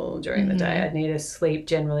downhill during the day. mhm. I'd need to sleep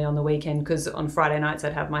generally on the weekend because on Friday nights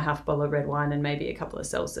I'd have my half bottle of red wine and maybe a couple of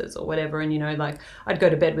seltzers or whatever. And, like I'd go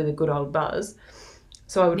to bed with a good old buzz.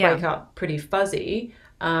 So I would Yeah. wake up pretty fuzzy.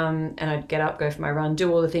 And I'd get up, go for my run,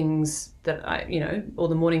 do all the things that all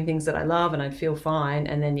the morning things that I love, and I'd feel fine.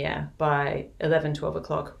 And then, yeah, by 11, 12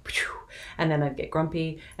 o'clock, and then I'd get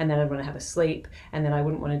grumpy, and then I'd want to have a sleep, and then I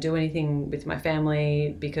wouldn't want to do anything with my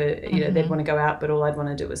family because, they'd want to go out, but all I'd want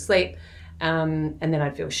to do was sleep. And then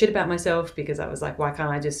I'd feel shit about myself because I was like, why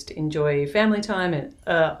can't I just enjoy family time? And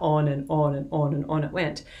on and on and on and on it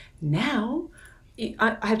went. Now,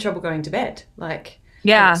 I have trouble going to bed. Like,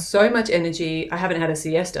 Yeah. so much energy. I haven't had a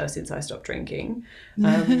siesta since I stopped drinking.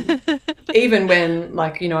 Even when,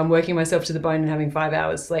 like, I'm working myself to the bone and having 5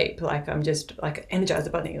 hours sleep, like, I'm just like energized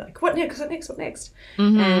about it. Like, what next? What next? What next?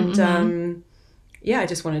 And I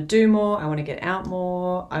just want to do more. I want to get out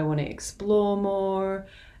more. I want to explore more.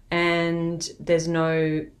 And there's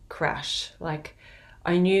no crash. Like,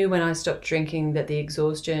 I knew when I stopped drinking that the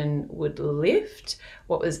exhaustion would lift.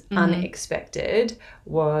 What was unexpected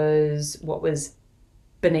was what was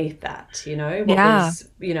beneath that, what was,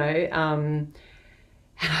 and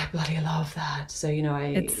I bloody love that. So,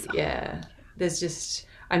 there's just,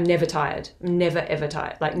 I'm never tired. I'm never, ever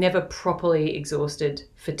tired. Like, never properly exhausted,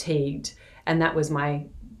 fatigued. And that was my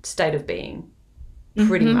state of being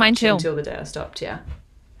pretty much until the day I stopped.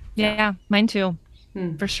 Yeah, mine too.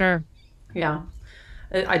 For sure. Yeah.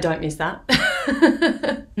 I don't miss that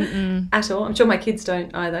at all. I'm sure my kids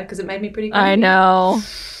don't either because it made me pretty grumpy. I know.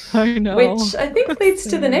 Which I think leads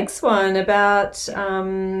to the next one about,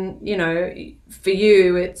 for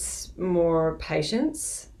you, it's more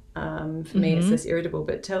patience. For me, it's less irritable.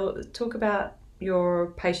 But talk about your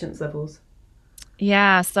patience levels.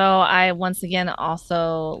 Yeah, so I once again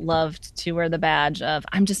also loved to wear the badge of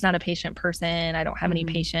I'm just not a patient person. I don't have any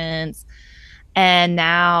patience. And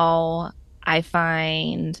now I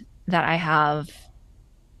find that I have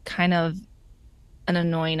kind of an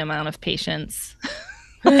annoying amount of patience.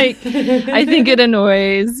 Like, I think it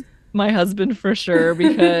annoys my husband for sure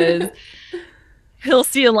because he'll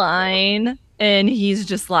see a line and he's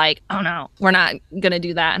just like, oh no, we're not gonna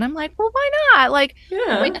do that. And I'm like, well, why not? Like, we're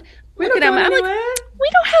not going anywhere. Like, we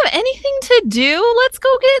don't have anything to do. Let's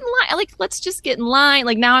go get in line. Like, let's just get in line.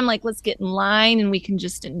 Like, now I'm like, let's get in line and we can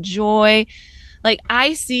just enjoy. Like,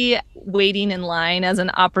 I see waiting in line as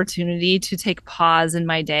an opportunity to take pause in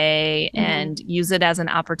my day and use it as an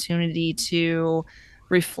opportunity to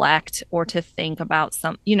reflect or to think about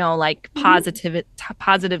some, like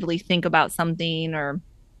positively think about something or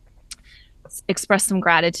express some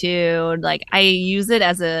gratitude. Like, I use it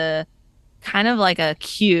as a kind of like a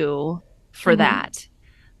cue for that.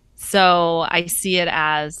 So I see it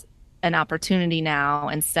as an opportunity now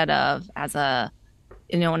instead of as an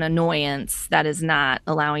annoyance that is not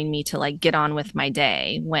allowing me to like get on with my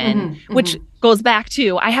day which goes back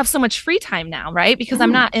to, I have so much free time now, right? Because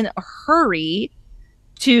I'm not in a hurry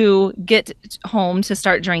to get home to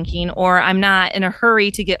start drinking, or I'm not in a hurry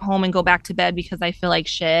to get home and go back to bed because I feel like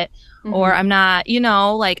shit, or I'm not,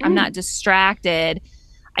 I'm not distracted.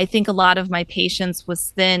 I think a lot of my patience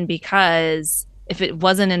was thin because if it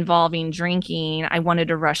wasn't involving drinking, I wanted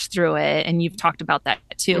to rush through it. And you've talked about that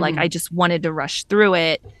too. Like, I just wanted to rush through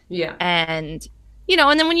it. Yeah. And,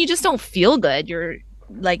 and then when you just don't feel good, you're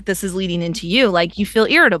like, this is leading into you, like you feel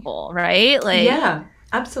irritable, right? Like, yeah,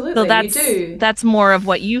 absolutely. So you do. That's more of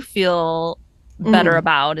what you feel better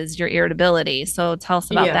about is your irritability. So tell us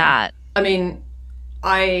about that. I mean,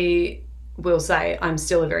 I will say I'm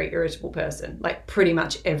still a very irritable person. Like, pretty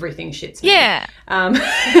much everything shits me. Yeah.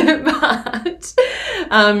 But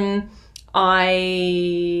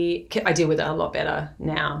I deal with it a lot better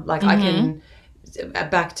now. Like, I can,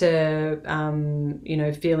 back to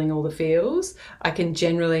feeling all the feels, I can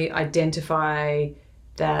generally identify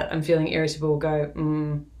that I'm feeling irritable,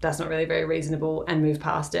 go, that's not really very reasonable, and move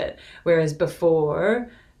past it. Whereas before,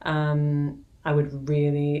 I would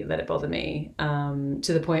really let it bother me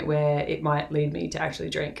to the point where it might lead me to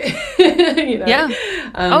actually drink. Yeah.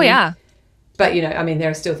 Oh, yeah. But, there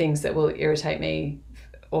are still things that will irritate me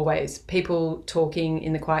always. People talking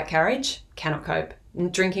in the quiet carriage, cannot cope.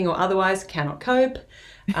 Drinking or otherwise, cannot cope.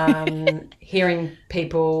 Hearing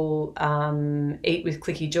people eat with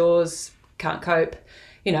clicky jaws, can't cope.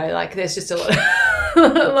 There's just a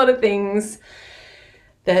lot of things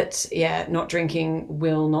that, not drinking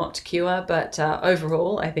will not cure. But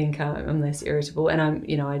overall, I think I'm less irritable, and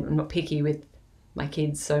I'm not picky with my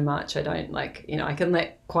kids so much. I don't I can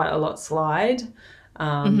let quite a lot slide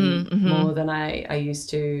more than I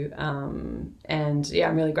used to. And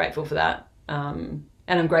I'm really grateful for that. And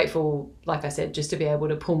I'm grateful, like I said, just to be able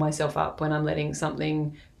to pull myself up when I'm letting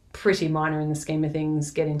something pretty minor in the scheme of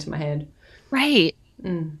things get into my head. Right.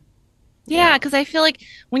 Yeah, Yeah. because I feel like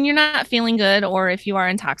when you're not feeling good or if you are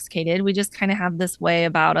intoxicated, we just kind of have this way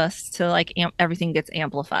about us to like everything gets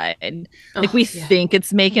amplified. Like we Oh, yeah. think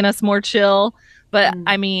it's making us more chill, but Mm.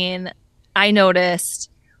 I mean, I noticed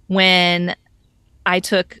when I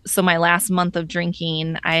took so my last month of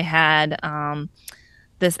drinking, I had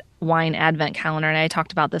this wine advent calendar, and I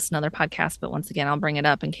talked about this in another podcast, but once again, I'll bring it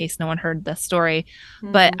up in case no one heard the story.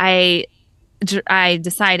 But Mm. I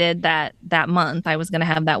decided that that month I was going to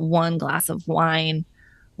have that one glass of wine,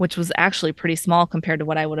 which was actually pretty small compared to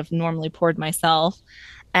what I would have normally poured myself.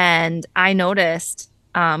 And I noticed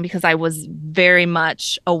because I was very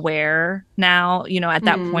much aware now, at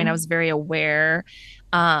that point, I Mm. was very aware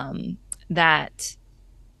um, that,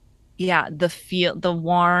 yeah, the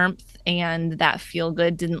warmth and that feel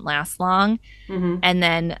good didn't last long. Mm-hmm. And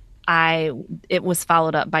then I it was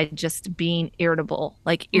followed up by just being irritable,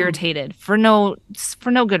 like Mm. irritated for no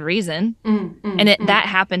good reason. Mm. And Mm. Mm. that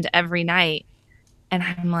happened every night. And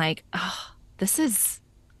I'm like, oh, this is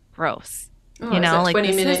gross. Oh, it's that Like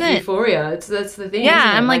 20-minute euphoria. That's the thing, isn't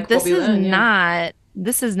yeah, I'm it? like, Like what we learn, yeah.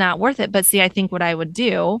 this is not worth it. But see, I think what I would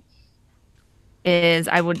do is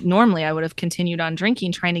I would have continued on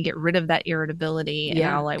drinking, trying to get rid of that irritability. And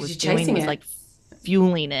Yeah, all I because was you're doing chasing was it. like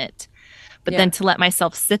fueling it. But Yeah. then to let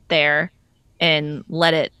myself sit there and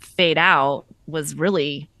let it fade out was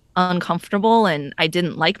really uncomfortable and I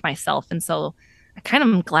didn't like myself. And so I kind of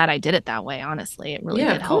am glad I did it that way, honestly. It really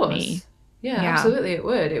Yeah, did of help me. course. Yeah, Yeah. absolutely, it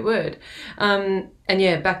would. It would. And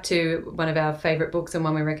yeah, back to one of our favorite books and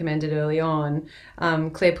one we recommended early on.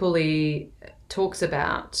 Claire Pulley talks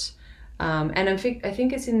about, and I think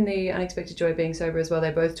it's in the Unexpected Joy of Being Sober as well.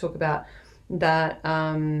 They both talk about that,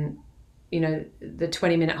 the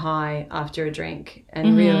 20-minute high after a drink, and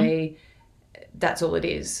Mm-hmm. really that's all it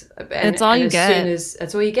is. It's all And you as soon get. as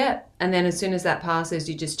that's all you get, and then as soon as that passes,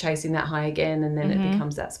 you're just chasing that high again, and then it Mm-hmm.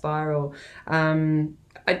 becomes that spiral.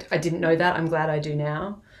 I didn't know that. I'm glad I do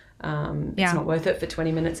now. It's Yeah. not worth it for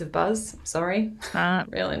 20 minutes of buzz. Sorry, It's not.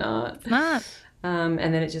 really not. It's not. And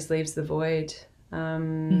then it just leaves the void.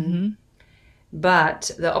 Um, Mm-hmm.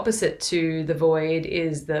 but the opposite to the void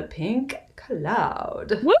is the pink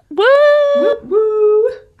cloud. Woo Woo woo. woo!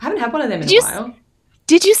 I haven't had one of them in Did a you while.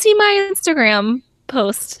 did you see my Instagram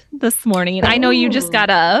post this morning? I know you just Oh, got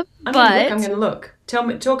up, I'm gonna look. I'm but gonna look. Tell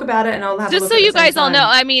me, talk about it, and I'll have a just look so at the you same guys all know,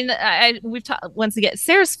 time. I mean, we've talked once again.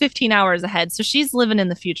 Sarah's 15 hours ahead, so she's living in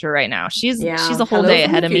the future right now. She's Yeah. a whole Hello day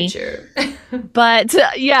from the ahead of me. future. But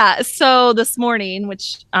yeah, so this morning,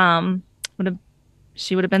 which would have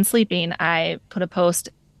she would have been sleeping, I put a post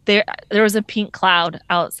there. There was a pink cloud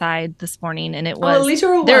outside this morning, and Oh, a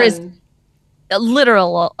literal there is one. a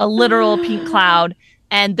literal pink cloud,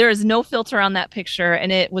 and there is no filter on that picture,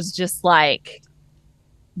 and it was just like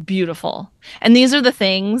beautiful. And these are the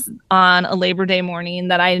things on a Labor Day morning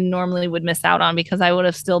that I normally would miss out on because I would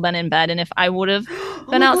have still been in bed. And if I would have Oh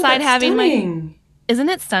been my god, outside that's having my, stunning. isn't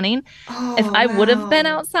it stunning? If Oh I would have been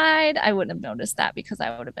wow. outside, I wouldn't have noticed that because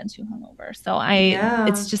I would have been too hungover. So Yeah.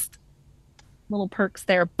 it's just little perks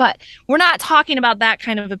there. But we're not talking about that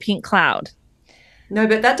kind of a pink cloud. No,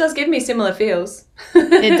 but that does give me similar feels.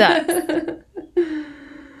 It does.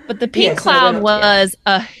 But the pink Yes, no, we're cloud not. Yeah. was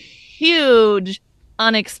a huge,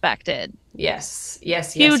 unexpected, Yes,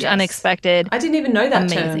 yes, yes, huge, yes. unexpected, I didn't even know that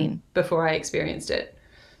term amazing. before I experienced it.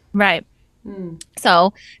 Right. Mm.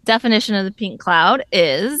 So, definition of the pink cloud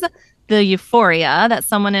is the euphoria that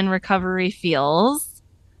someone in recovery feels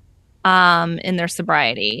in their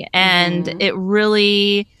sobriety. And Mm-hmm. it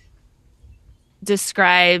really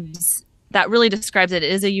really describes it.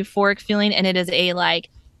 It is a euphoric feeling and it is a like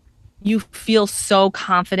you feel so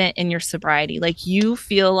confident in your sobriety. Like you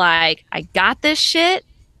feel like I got this shit.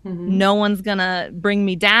 Mm-hmm. No one's gonna bring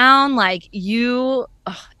me down. It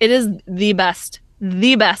is the best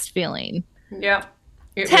feeling. Yeah,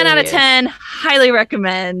 it 10 out really of is. 10, highly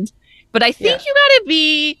recommend. But I Yeah. think you got to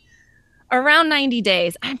be around 90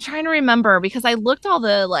 days. I'm trying to remember because I looked all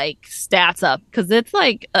the like stats up because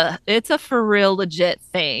it's a for real legit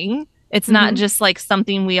thing. It's not Mm-hmm. just like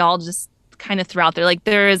something we all just kind of throw out there. Like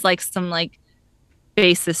there is like some like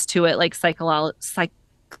basis to it, like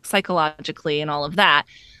psychologically and all of that.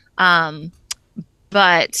 Um,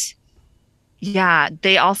 but yeah,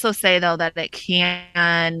 they also say though that it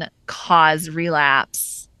can cause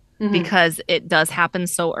relapse Mm-hmm. because it does happen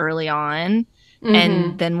so early on. And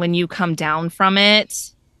Mm-hmm. then when you come down from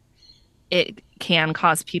it, it can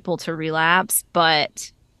cause people to relapse,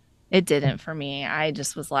 but it didn't for me. I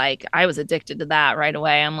just was like, I was addicted to that right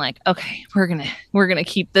away. I'm like, okay, we're gonna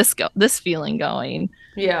keep this feeling going.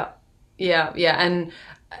 Yeah, yeah, yeah. And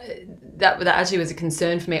that actually was a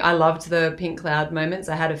concern for me. I loved the pink cloud moments.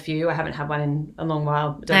 I had a few. I haven't had one in a long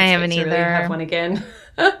while. Don't I expect haven't to really have either. one again.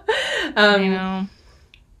 I um, know.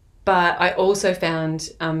 but I also found,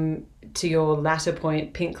 to your latter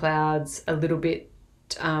point, pink clouds a little bit,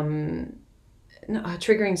 no,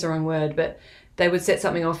 triggering is the wrong word, but they would set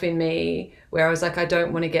something off in me where I was like, I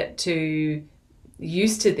don't want to get too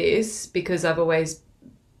used to this because I've always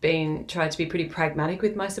been tried to be pretty pragmatic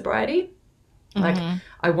with my sobriety. Like, Mm-hmm.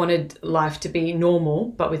 I wanted life to be normal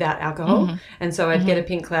but without alcohol. Mm-hmm. And so I'd get Mm-hmm. a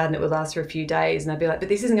pink cloud and it would last for a few days, and I'd be like, but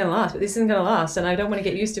this isn't going to last, but this isn't going to last, and I don't want to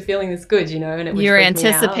get used to feeling this good, and it would You're freak me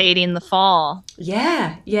out. anticipating the fall.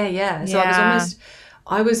 Yeah, yeah, yeah. So Yeah.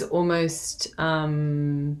 I was almost,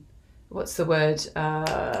 what's the word?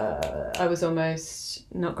 I was almost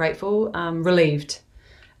not grateful, relieved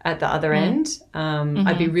at the other Mm. end.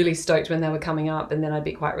 I'd be Mm-hmm. really stoked when they were coming up, and then I'd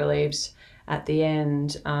be quite relieved at the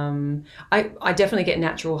end. I definitely get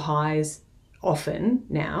natural highs often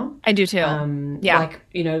now. I do too. Yeah. Like,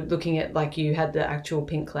 looking at, like, you had the actual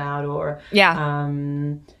pink cloud, or, Yeah.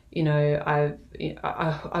 I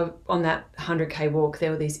on that 100K walk,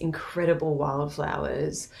 there were these incredible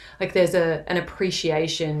wildflowers. Like, there's an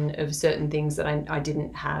appreciation of certain things that I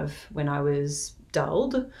didn't have when I was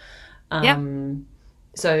dulled. Yeah.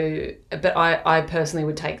 So, but I personally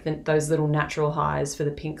would take those little natural highs for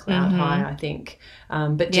the pink cloud high, Mm-hmm. I think.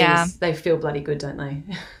 But Yeah. geez, they feel bloody good, don't they?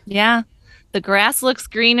 Yeah. The grass looks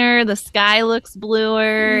greener, the sky looks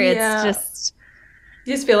bluer. It's Yeah. just,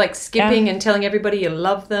 You just feel like yeah. skipping and telling everybody you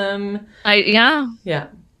love them. Yeah. Yeah.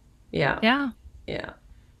 Yeah. Yeah. Yeah.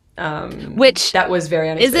 Which That was very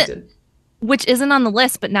isn't unexpected. which isn't on the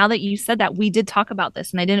list, but now that you said that, we did talk about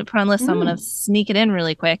this and I didn't put on the list, so I'm gonna Mm. sneak it in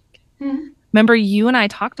really quick. Mm. Remember, you and I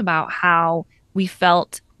talked about how we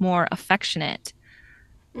felt more affectionate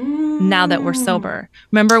now that we're Mm. sober.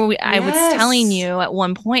 Remember, I was telling Yes. you at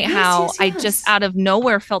one point Yes, how yes, I just yes. out of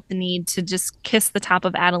nowhere felt the need to just kiss the top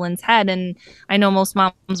of Adeline's head. And I know most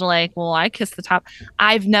moms are like, well, I kiss the top.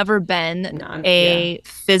 I've never been No, yeah. a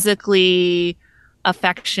physically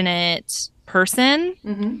affectionate person.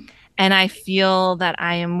 Mm-hmm. And I feel that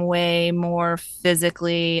I am way more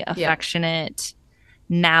physically Yeah. affectionate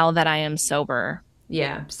now that I am sober.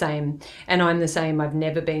 Yeah, same. And I'm the same. I've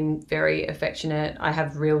never been very affectionate. I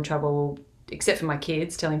have real trouble, except for my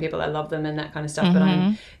kids, telling people I love them and that kind of stuff. But I'm Mm-hmm.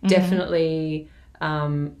 Mm-hmm. definitely,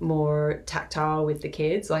 more tactile with the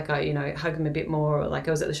kids. Like, I, hug them a bit more. Like,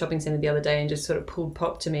 I was at the shopping centre the other day and just sort of pulled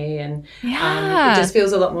Pop to me, and it Yeah. just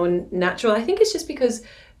feels a lot more natural. I think it's just because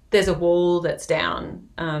there's a wall that's down.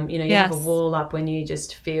 You have a Yes. wall up when you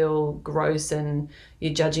just feel gross and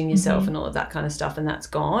you're judging yourself Mm-hmm. and all of that kind of stuff, and that's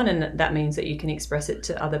gone, and that means that you can express it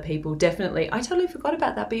to other people. Definitely. I totally forgot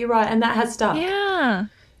about that, but you're right, and that has stuck. Yeah.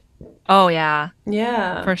 Oh, yeah,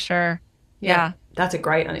 Yeah. for sure. Yeah. Yeah. That's a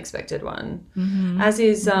great unexpected one. Mm-hmm. As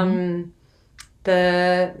is, Mm-hmm.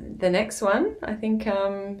 the next one. I think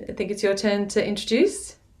it's your turn to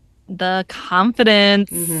introduce. The confidence.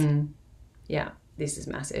 Mm-hmm. Yeah, this is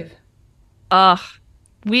massive. Ugh.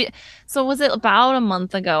 We so was it about a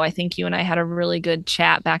month ago? I think you and I had a really good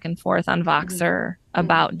chat back and forth on Mm-hmm. Voxer Mm-hmm.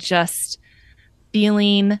 about just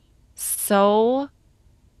feeling so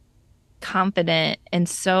confident and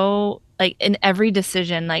so like in every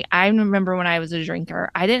decision. Like I remember when I was a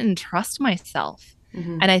drinker, I didn't trust myself.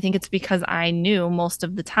 Mm-hmm. And I think it's because I knew most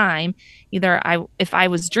of the time, if I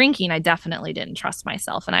was drinking, I definitely didn't trust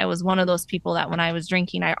myself. And I was one of those people that when I was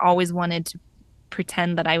drinking, I always wanted to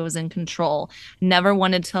pretend that I was in control, never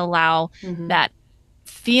wanted to allow Mm-hmm. that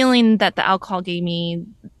feeling that the alcohol gave me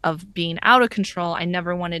of being out of control. I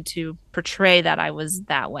never wanted to portray that I was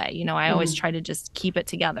that way. I always Mm-hmm. try to just keep it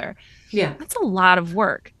together. Yeah, That's a lot of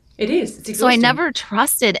work. it is. It's So I exhausting. never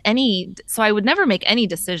trusted so I would never make any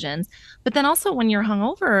decisions. But then also when you're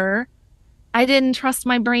hungover, I didn't trust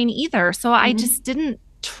my brain either. So I Mm-hmm. just didn't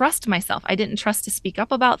trust myself. I didn't trust to speak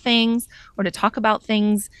up about things or to talk about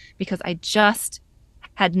things because I just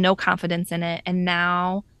had no confidence in it. And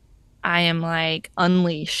now I am like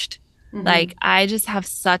unleashed. Mm-hmm. Like I just have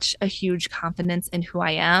such a huge confidence in who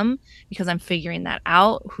I am because I'm figuring that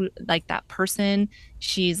out. Who like that person,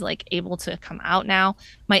 she's like able to come out now.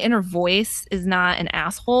 My inner voice is not an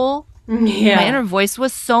asshole. My Yeah. inner voice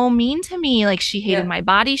was so mean to me. Like she hated Yeah. my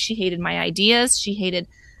body, she hated my ideas, she hated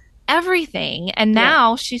everything. And Yeah.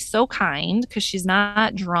 now she's so kind because she's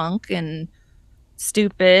not drunk and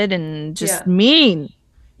stupid and just Yeah. mean.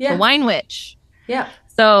 The Yeah. wine witch. Yeah.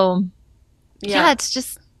 So yeah, Yeah. it's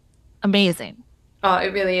just amazing. Oh,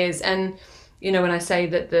 it really is. And, when I say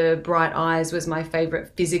that the bright eyes was my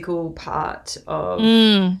favorite physical part of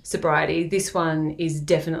Mm, sobriety, this one is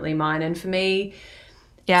definitely mine. And for me,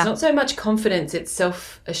 it's Yeah. not so much confidence, it's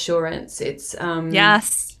self-assurance. It's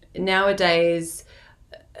Yes. nowadays,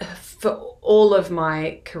 for all of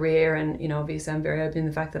my career, and obviously I'm very open in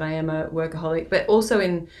the fact that I am a workaholic, but also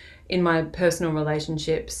in my personal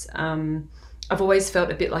relationships, I've always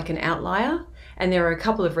felt a bit like an outlier, and there are a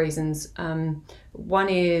couple of reasons. One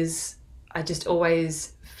is I just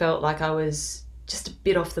always felt like I was just a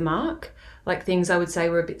bit off the mark, like things I would say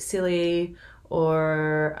were a bit silly,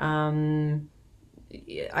 or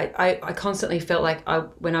I constantly felt like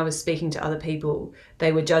when I was speaking to other people,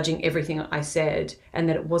 they were judging everything I said, and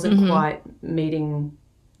that it wasn't quite meeting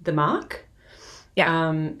the mark.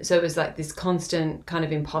 Yeah. So it was like this constant kind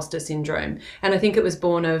of imposter syndrome. And I think it was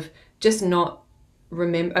born of just not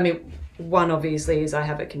remember. I mean, one obviously is I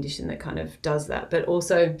have a condition that kind of does that, but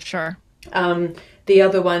also Sure. the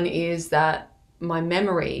other one is that my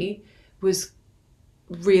memory was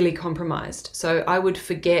really compromised. So I would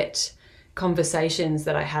forget conversations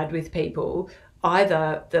that I had with people,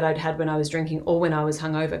 either that I'd had when I was drinking or when I was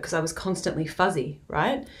hungover, because I was constantly fuzzy,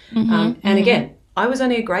 right? And again, I was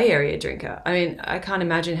only a grey area drinker. I mean, I can't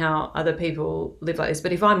imagine how other people live like this.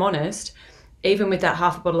 But if I'm honest, even with that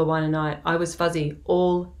half a bottle of wine a night, I was fuzzy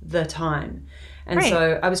all the time. And Right.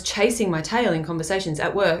 so I was chasing my tail in conversations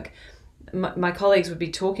at work. My colleagues would be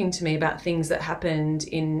talking to me about things that happened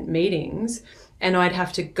in meetings, and I'd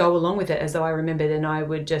have to go along with it as though I remembered, and I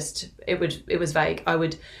would just, it was vague. I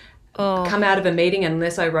would come out of a meeting, and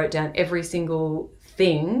unless I wrote down every single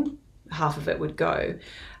thing, half of it would go.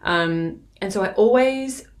 And so I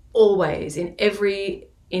always in every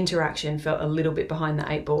interaction felt a little bit behind the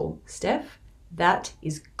eight ball. Steph, that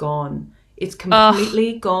is gone. It's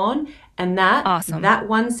completely gone. And Awesome. that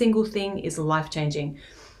one single thing is life-changing.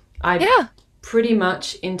 I pretty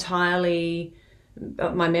much entirely,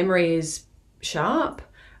 my memory is sharp,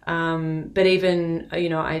 but even,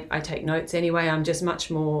 I take notes anyway. I'm just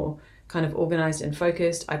much more kind of organized and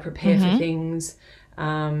focused. I prepare for things.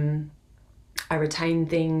 I retain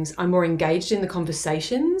things. I'm more engaged in the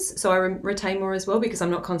conversations, so I retain more as well, because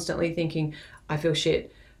I'm not constantly thinking, I feel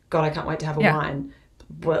shit, God, I can't wait to have a wine.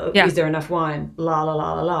 Well, is there enough wine? La la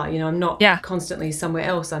la la la. I'm not constantly somewhere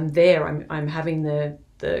else. I'm there. I'm having the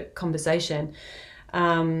conversation.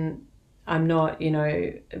 I'm not,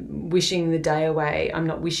 wishing the day away. I'm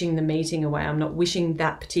not wishing the meeting away. I'm not wishing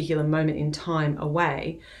that particular moment in time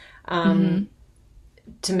away.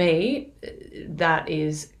 To me, that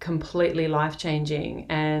is completely life-changing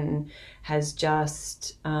and has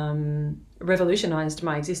just revolutionized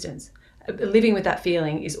my existence. Living with that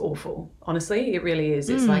feeling is awful. Honestly, it really is.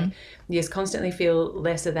 It's like you just constantly feel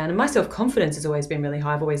lesser than. And my self-confidence has always been really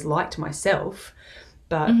high. I've always liked myself,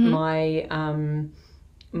 but my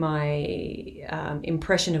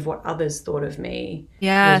impression of what others thought of me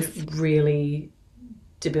was really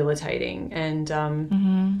debilitating. And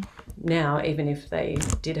now, even if they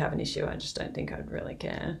did have an issue, I just don't think I'd really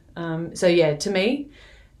care. So yeah, to me,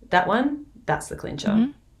 that's the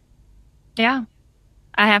clincher. Yeah.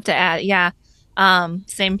 I have to add,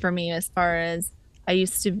 same for me, as far as I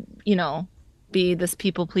used to, be this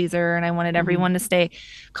people pleaser, and I wanted everyone to stay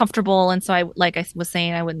comfortable. And so like I was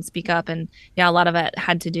saying, I wouldn't speak up. And a lot of it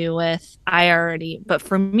had to do with but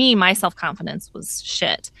for me, my self-confidence was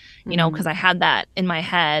shit, because I had that in my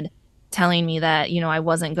head telling me that, I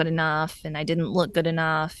wasn't good enough and I didn't look good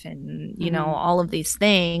enough, and, all of these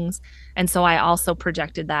things. And so I also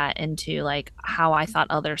projected that into like how I thought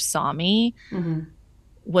others saw me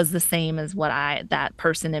was the same as what that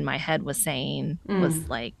person in my head was saying, was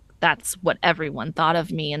like, that's what everyone thought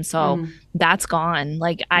of me. And so that's gone.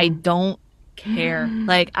 Like, I don't care.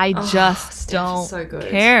 Like, I just Steph, don't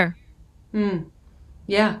care.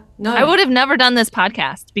 Yeah, no. I would have never done this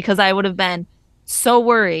podcast because I would have been so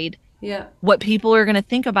worried what people are going to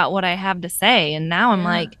think about what I have to say. And now I'm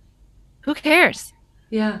like, who cares?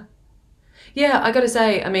 Yeah. Yeah, I got to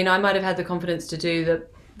say, I mean, I might have had the confidence to do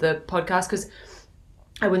the podcast, because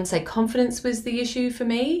I wouldn't say confidence was the issue for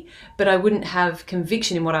me, but I wouldn't have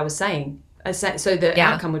conviction in what I was saying. So the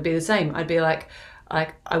outcome would be the same. I'd be like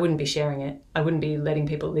I wouldn't be sharing it. I wouldn't be letting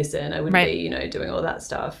people listen. I wouldn't be, doing all that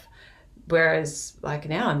stuff. Whereas like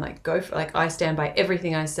now I'm like, go for, like, I stand by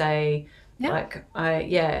everything I say. Yeah. Like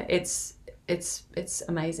it's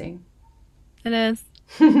amazing. It is.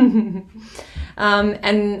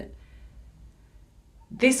 And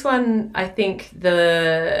this one, I think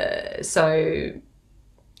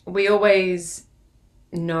we always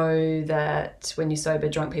know that when you're sober,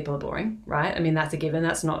 drunk people are boring, right? I mean, that's a given.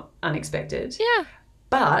 That's not unexpected. Yeah.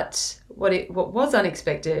 But what was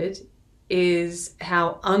unexpected is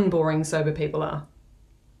how unboring sober people are.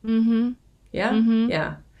 Mm-hmm. Yeah? Mm-hmm.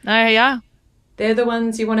 Yeah. Yeah. they're the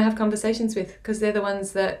ones you want to have conversations with, because they're the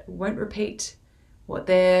ones that won't repeat what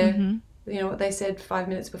they're, Mm-hmm. what they said 5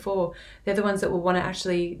 minutes before. They're the ones that will want to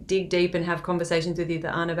actually dig deep and have conversations with you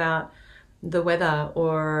that aren't about the weather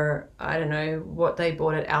or, I don't know, what they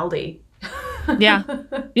bought at Aldi. Yeah.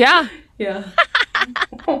 Yeah. Yeah.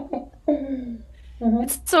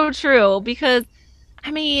 It's so true because I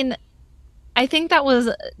mean, I think that was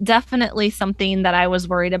definitely something that I was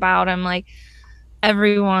worried about. I'm like,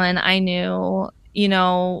 everyone I knew,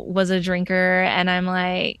 was a drinker, and I'm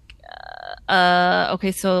like,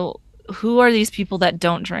 okay, so who are these people that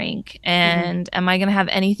don't drink? Mm-hmm. And am I gonna have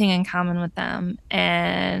anything in common with them?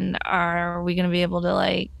 And are we gonna be able to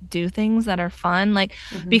like do things that are fun? Like,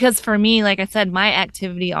 Mm-hmm. because for me, like I said, my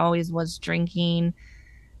activity always was drinking.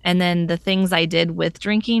 And then the things I did with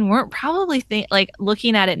drinking weren't probably like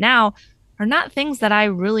looking at it now are not things that I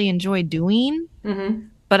really enjoy doing, Mm-hmm.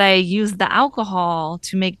 but I use the alcohol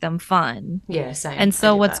to make them fun. Yeah, And same. I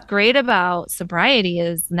so did what's that. great about sobriety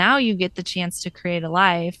is now you get the chance to create a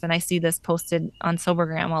life. And I see this posted on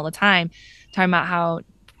Sobergram all the time, talking about how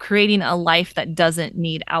creating a life that doesn't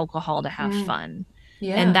need alcohol to have Mm. fun. And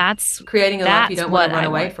Yeah. that's Creating a life you that's don't want to what run I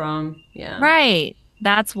away want. from. Yeah. Right.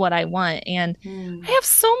 That's what I want. And I Mm. have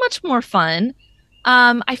so much more fun.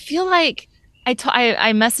 I feel like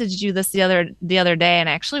I messaged you this the other day, and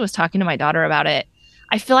I actually was talking to my daughter about it.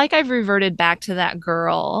 I feel like I've reverted back to that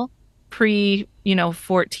girl pre,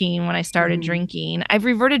 14 when I started Mm. drinking. I've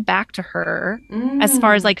reverted back to her as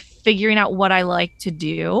far as Mm. like figuring out what I like to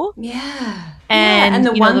do. Yeah. Yeah. And And,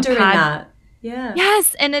 the the wonder in pod that. Yeah.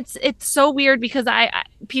 Yes, and it's so weird because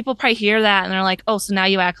people probably hear that and they're like, "Oh, so now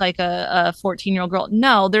you act like a 14-year-old girl."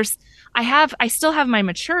 No, I still have my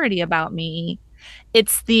maturity about me.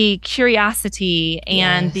 It's the curiosity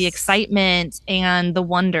and the Yes. excitement and the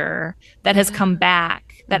wonder that has come Yeah.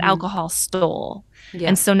 back that Mm-hmm. alcohol stole. And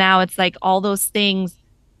Yeah. so now it's like all those things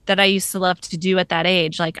that I used to love to do at that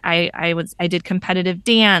age. Like I did competitive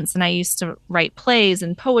dance and I used to write plays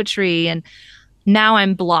and poetry, and now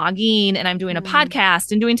I'm blogging and I'm doing a Mm.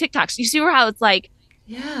 podcast and doing TikToks. You see how it's like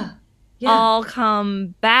Yeah. Yeah. all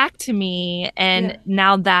come back to me. Yeah. And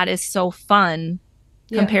now that is so fun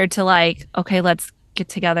Yeah. compared to like, okay, let's get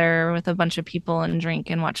together with a bunch of people and drink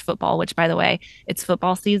and watch football, which by the way, it's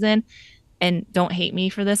football season. And don't hate me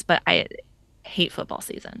for this, but I hate football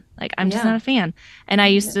season. Like I'm just Yeah. not a fan. And I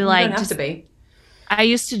used Yeah. to And you don't like have to just be. I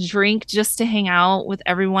used to drink just to hang out with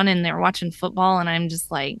everyone and they're watching football and I'm just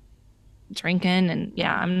like drinking and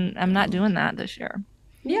yeah, I'm not Oh. doing that this year.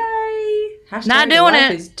 Yay. Not Hashtag doing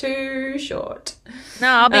life it. is too short. No,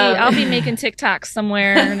 I'll be Um, I'll be making TikToks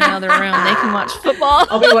somewhere in another room. They can watch football.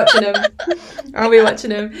 I'll be watching them. I'll be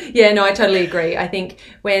watching them. Yeah, no, I totally agree. I think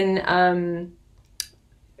when,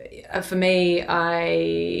 for me,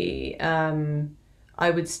 I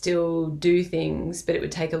would still do things, but it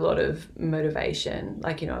would take a lot of motivation.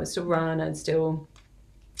 Like, I would still run, I'd still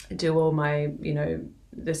do all my,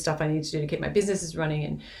 the stuff I need to do to keep my businesses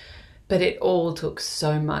running, but it all took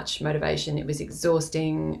so much motivation. It was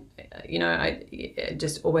exhausting. I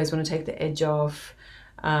just always want to take the edge off.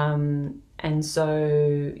 And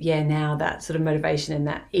so, yeah, now that sort of motivation and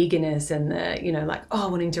that eagerness and the, like,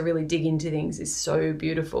 wanting to really dig into things is so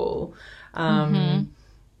beautiful. Mm-hmm.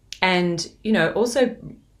 And, also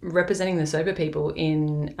representing the sober people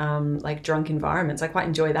in like drunk environments. I quite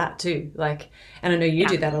enjoy that too. Like, and I know you Yeah.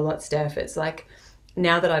 do that a lot, Steph. It's like,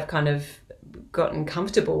 now that I've kind of gotten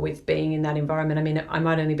comfortable with being in that environment, I mean, I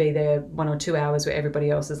might only be there 1 or 2 hours where everybody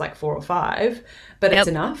else is like 4 or 5, but it's Yep.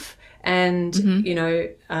 enough. And Mm-hmm.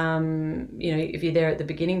 if you're there at the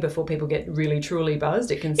beginning before people get really truly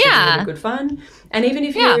buzzed, it can still be really Yeah. good fun. And even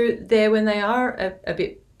if Yeah. you're there when they are a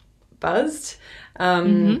bit buzzed,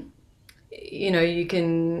 Mm-hmm. you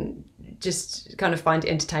can just kind of find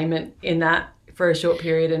entertainment in that for a short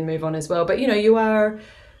period and move on as well. But you are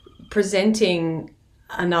presenting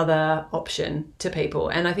another option to people,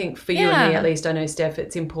 and I think for you and me, at Yeah. least, I know, Steph,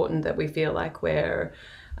 it's important that we feel like we're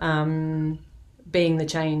being the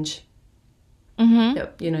change Mm-hmm.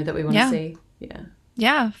 that we want to Yeah. see. Yeah.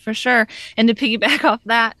 Yeah, for sure. And to piggyback off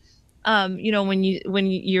that, when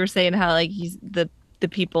you were saying how like the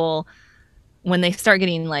people when they start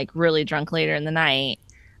getting like really drunk later in the night,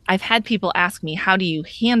 I've had people ask me, how do you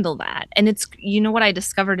handle that? And it's, what I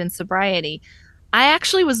discovered in sobriety. I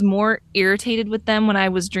actually was more irritated with them when I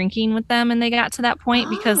was drinking with them and they got to that point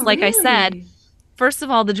because, Oh, like I said, really? first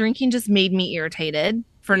of all, the drinking just made me irritated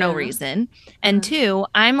for no Yeah. reason. And Uh-huh. two,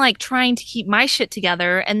 I'm like trying to keep my shit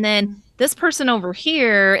together. And then this person over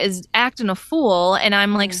here is acting a fool. And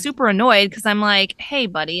I'm like Mm. super annoyed because I'm like, hey,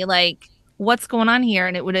 buddy, like, what's going on here?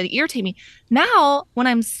 And it would irritate me. Now, when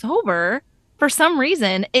I'm sober, for some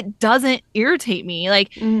reason, it doesn't irritate me.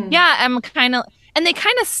 Like, Mm. yeah, I'm kind of, and they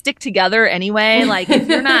kind of stick together anyway. Like, if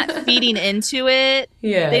you're not feeding into it,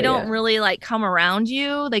 Yeah, they don't yeah. really like come around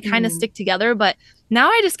you. They kind of Mm. stick together. But now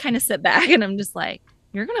I just kind of sit back and I'm just like,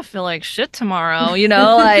 you're gonna feel like shit tomorrow,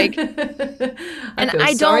 like, I and feel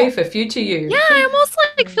I sorry don't, for future yeah, you. I almost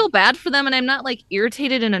like feel bad for them and I'm not like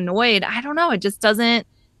irritated and annoyed. I don't know. It just doesn't,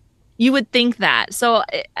 you would think that. So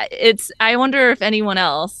I wonder if anyone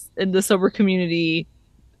else in the sober community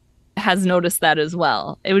has noticed that as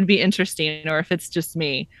well. It would be interesting, or if it's just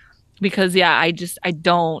me, because yeah, I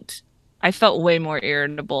don't, I felt way more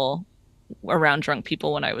irritable around drunk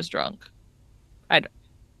people when I was drunk. I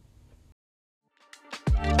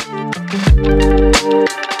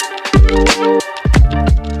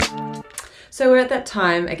So we're at that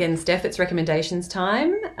time again, Steph. It's recommendations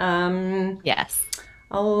time. Yes.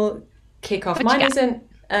 I'll kick off. What you Mine got? isn't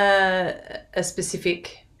a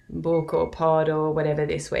specific book or pod or whatever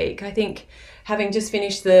this week. I think having just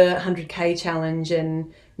finished the 100K challenge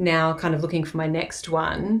and now kind of looking for my next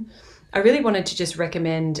one, I really wanted to just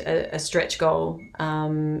recommend a stretch goal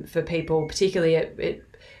for people, particularly it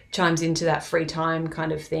chimes into that free time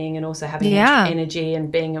kind of thing, and also having Yeah. energy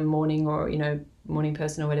and being a morning or, morning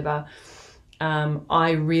person or whatever.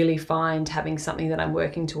 I really find having something that I'm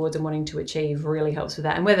working towards and wanting to achieve really helps with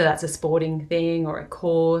that. And whether that's a sporting thing or a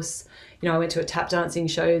course, I went to a tap dancing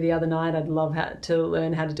show the other night. I'd love to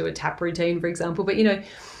learn how to do a tap routine, for example. But,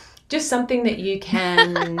 just something that you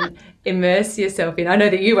can immerse yourself in. I know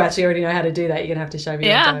that you actually already know how to do that. You're going to have to show me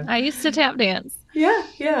Yeah, sometime. I used to tap dance. Yeah.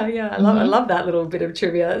 I Mm-hmm. love that little bit of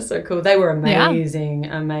trivia. That's so cool. They were Yeah. amazing.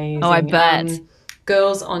 Oh, I bet.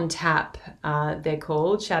 Girls on Tap, they're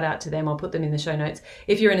called. Shout out to them. I'll put them in the show notes.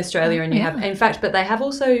 If you're in Oh, Australia and you have, yeah. in fact, but they have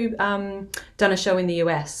also done a show in the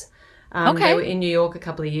US. They were Okay. in New York a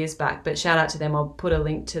couple of years back, but shout out to them. I'll put a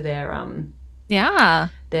link to Yeah.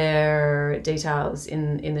 their details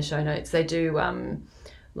in the show notes. They do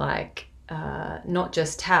like not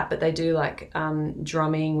just tap, but they do like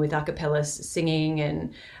drumming with a cappella singing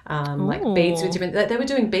and like beats with Oh. different. They were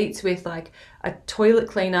doing beats with like a toilet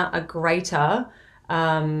cleaner, a grater,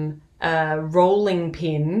 a rolling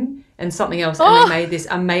pin, and something else. And they Oh, made this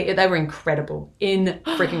amazing. They were incredible,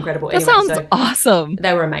 freaking incredible. that Anyway, sounds so awesome.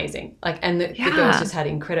 they were amazing. Like, and the girls Yeah. just had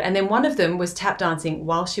incredible. And then one of them was tap dancing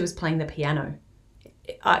while she was playing the piano.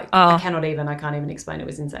 I Oh, I can't even explain. It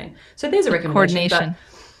was insane. So there's a recommendation, but coordination.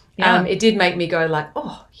 Yeah. it did make me go like,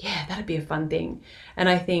 oh yeah, that'd be a fun thing. And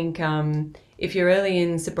I think if you're early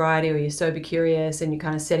in sobriety or you're sober curious and you're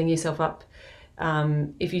kind of setting yourself up,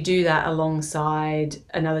 if you do that alongside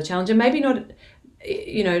another challenge, and maybe not,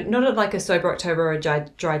 not at like a sober October or a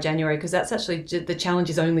dry January, because that's actually the challenge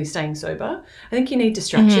is only staying sober. I think you need Mm-hmm.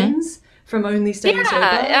 distractions from only staying Yeah, sober.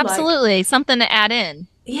 Like, absolutely. Something to add in.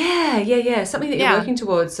 yeah. Something that you're Yeah. working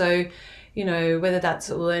towards. So, whether that's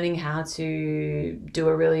learning how to do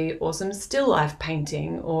a really awesome still life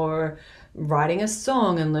painting or writing a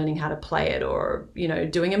song and learning how to play it or,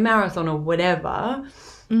 doing a marathon or whatever.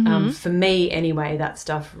 Mm-hmm. For me, anyway, that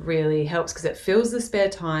stuff really helps because it fills the spare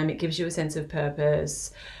time. It gives you a sense of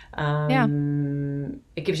purpose. Yeah.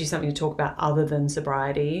 It gives you something to talk about other than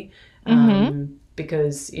sobriety. Mm-hmm.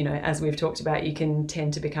 Because, as we've talked about, you can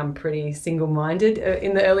tend to become pretty single-minded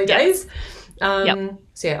in the early Yes. days. Yep.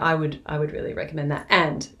 So yeah, I would really recommend that.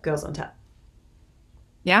 And Girls on Tap.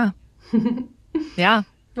 Yeah. Yeah.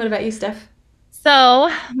 What about you, Steph? So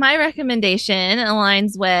my recommendation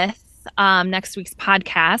aligns with next week's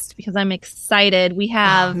podcast because I'm excited. We Oh,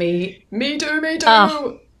 have me too.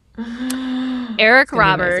 uh, Eric It's gonna be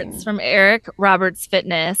Roberts amazing. from Eric Roberts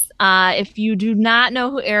Fitness. If you do not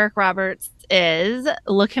know who Eric Roberts is,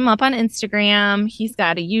 look him up on Instagram. He's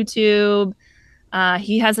got a YouTube.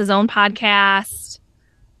 He has his own podcast.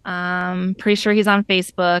 Pretty sure he's on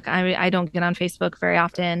Facebook. I don't get on Facebook very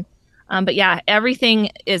often. But yeah, everything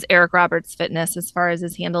is Eric Roberts Fitness as far as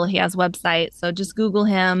his handle. He has website, so just Google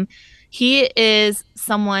him. He is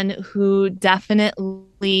someone who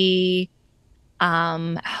definitely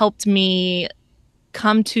helped me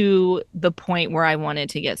come to the point where I wanted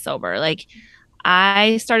to get sober. Like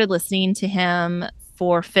I started listening to him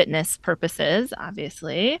for fitness purposes,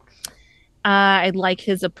 obviously. I like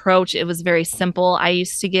his approach. It was very simple. I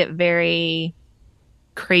used to get very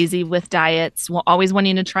crazy with diets, always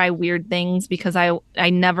wanting to try weird things because I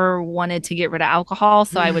never wanted to get rid of alcohol,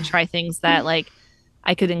 so I would try things that like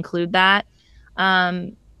I could include that.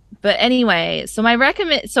 Um, but anyway, so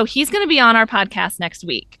he's going to be on our podcast next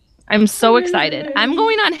week. I'm so excited. I'm Amazing.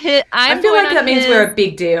 going on his. I I'm feel going like on that means his. we're a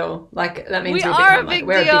big deal. Like that means We we've are a become like big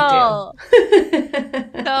we're a big deal.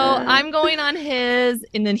 So deal. I'm going on his,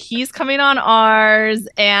 and then he's coming on ours,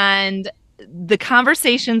 and the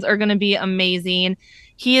conversations are going to be amazing.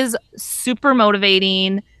 He is super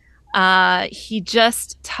motivating. He's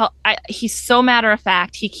so matter of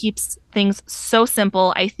fact. He keeps things so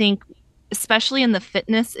simple. I think, especially in the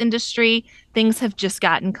fitness industry, things have just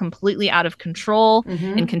gotten completely out of control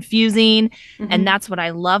and confusing. And that's what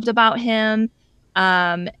I loved about him.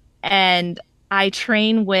 And I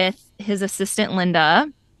train with his assistant, Linda.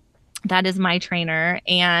 That is my trainer.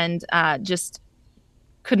 And just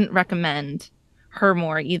couldn't recommend her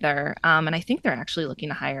more either. And I think they're actually looking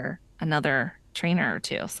to hire another trainer or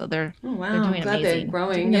two. So they're I'm doing glad they're amazing,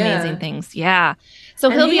 growing. doing amazing Yeah. things. Yeah. So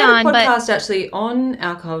And he'll he be had a on, but podcast actually on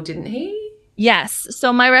alcohol, didn't he? yes.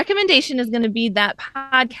 So my recommendation is going to be that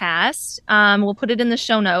podcast. We'll put it in the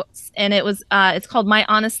show notes, and it's called My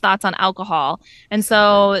Honest Thoughts on Alcohol. And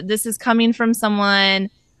so this is coming from someone,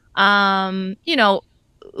 you know,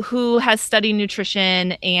 who has studied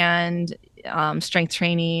nutrition and strength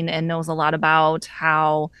training and knows a lot about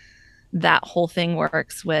how that whole thing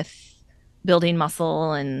works with building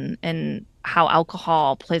muscle and how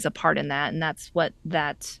alcohol plays a part in that. And that's what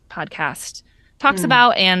that podcast talks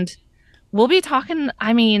about. And we'll be talking,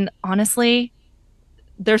 I mean, honestly,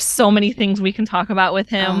 there's so many things we can talk about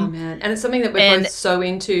with Oh him. man. And it's something that we're both And so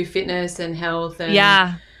into, fitness and health and,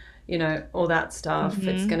 yeah, all that stuff.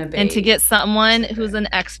 It's going to and to be get someone so who's good. an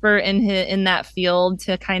expert in that field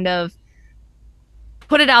to kind of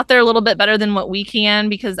put it out there a little bit better than what we can,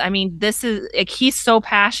 because I mean, this is like, he's so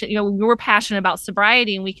passionate. We're passionate about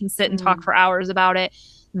sobriety and we can sit and talk for hours about it.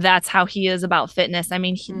 That's how he is about fitness. I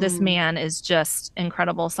mean, this man is just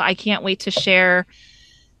incredible. So I can't wait to share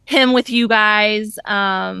him with you guys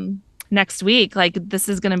next week. Like, this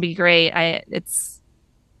is going to be great.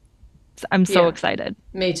 I'm so excited.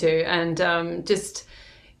 Me too. And I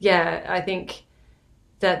think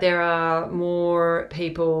that there are more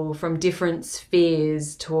people from different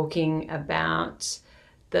spheres talking about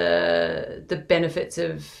the benefits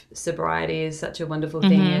of sobriety is such a wonderful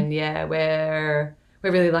thing. And we're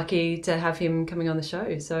really lucky to have him coming on the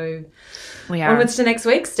show. So we are. Onwards to next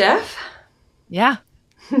week, Steph. Yeah.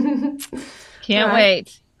 Can't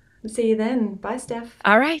wait. See you then. Bye, Steph.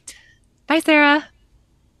 All right. Bye, Sarah.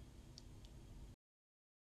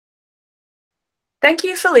 Thank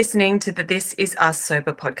you for listening to the This Is Us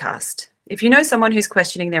Sober podcast. If you know someone who's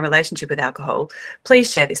questioning their relationship with alcohol,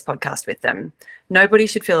 please share this podcast with them. Nobody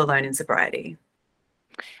should feel alone in sobriety.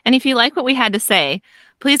 And if you like what we had to say,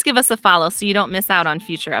 please give us a follow so you don't miss out on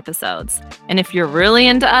future episodes. And if you're really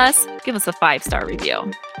into us, give us a 5-star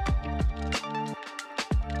review.